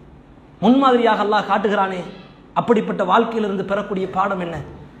ரசூலுல்லாஹ்வுக்கு முன்மாதிரியாக அல்லாஹ் காட்டுகிறானே. அப்படிப்பட்ட வாழ்க்கையிலிருந்து பெறக்கூடிய பாடம் என்ன?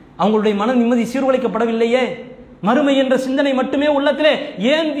 அவங்களுடைய மன நிம்மதி சீர்குலைக்கப்படவில்லையே. மறுமை என்ற சிந்தனை மட்டுமே உள்ளத்திலே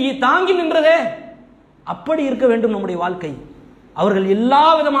ஏந்தி தாங்கி நின்றதே. அப்படி இருக்க வேண்டும் நம்முடைய வாழ்க்கை. அவர்கள் எல்லா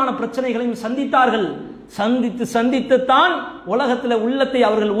விதமான பிரச்சனைகளையும் சந்தித்தார்கள். சந்தித்து தான் உலகத்தில் உள்ளத்தை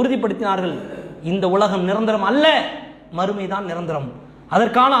அவர்கள் உறுதிப்படுத்தினார்கள். இந்த உலகம் நிரந்தரம் அல்ல, மறுமைதான் நிரந்தரம்.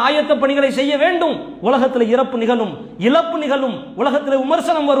 அதற்கான ஆயத்த பணிகளை செய்ய வேண்டும். உலகத்தில் இறப்பு நிகழும், இழப்பு நிகழும், உலகத்தில்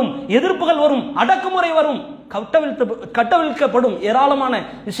விமர்சனம் வரும், எதிர்ப்புகள் வரும், அடக்குமுறை வரும், கட்டவிழ்க்கப்படும் ஏராளமான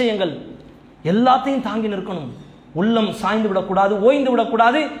விஷயங்கள். எல்லாத்தையும் தாங்கி நிற்கணும். உள்ளம் சாய்ந்து விடக்கூடாது, ஓய்ந்து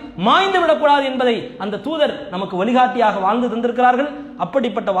விடக்கூடாது, மாய்ந்து விடக்கூடாது என்பதை அந்த தூதர் நமக்கு வழிகாட்டியாக வாழ்ந்து தந்திருக்கிறார்கள்.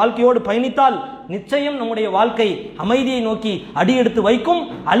 அப்படிப்பட்ட வாழ்க்கையோடு பயணித்தால் நிச்சயம் நம்முடைய வாழ்க்கை அமைதியை நோக்கி அடியெடுத்து வைக்கும்.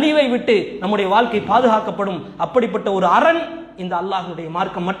 அழிவை விட்டு நம்முடைய வாழ்க்கை பாதுகாக்கப்படும். அப்படிப்பட்ட ஒரு அரண் இந்த அல்லாஹ்வுடைய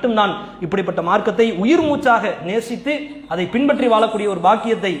மார்க்கம் மட்டும்தான். இப்படிப்பட்ட மார்க்கத்தை உயிர் மூச்சாக நேசித்து அதை பின்பற்றி வாழக்கூடிய ஒரு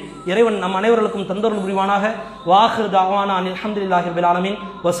பாக்கியத்தை இறைவன் நம் அனைவர்களுக்கும் தந்தருள் புரிவானாக. வாஹிர் தஅவானா அல்ஹம்துலில்லாஹி ரப்பில் ஆலமீன்.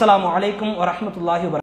 வஸ்ஸலாமு அலைக்கும் வரஹ்மத்துல்லாஹி வபரகாத்துஹு.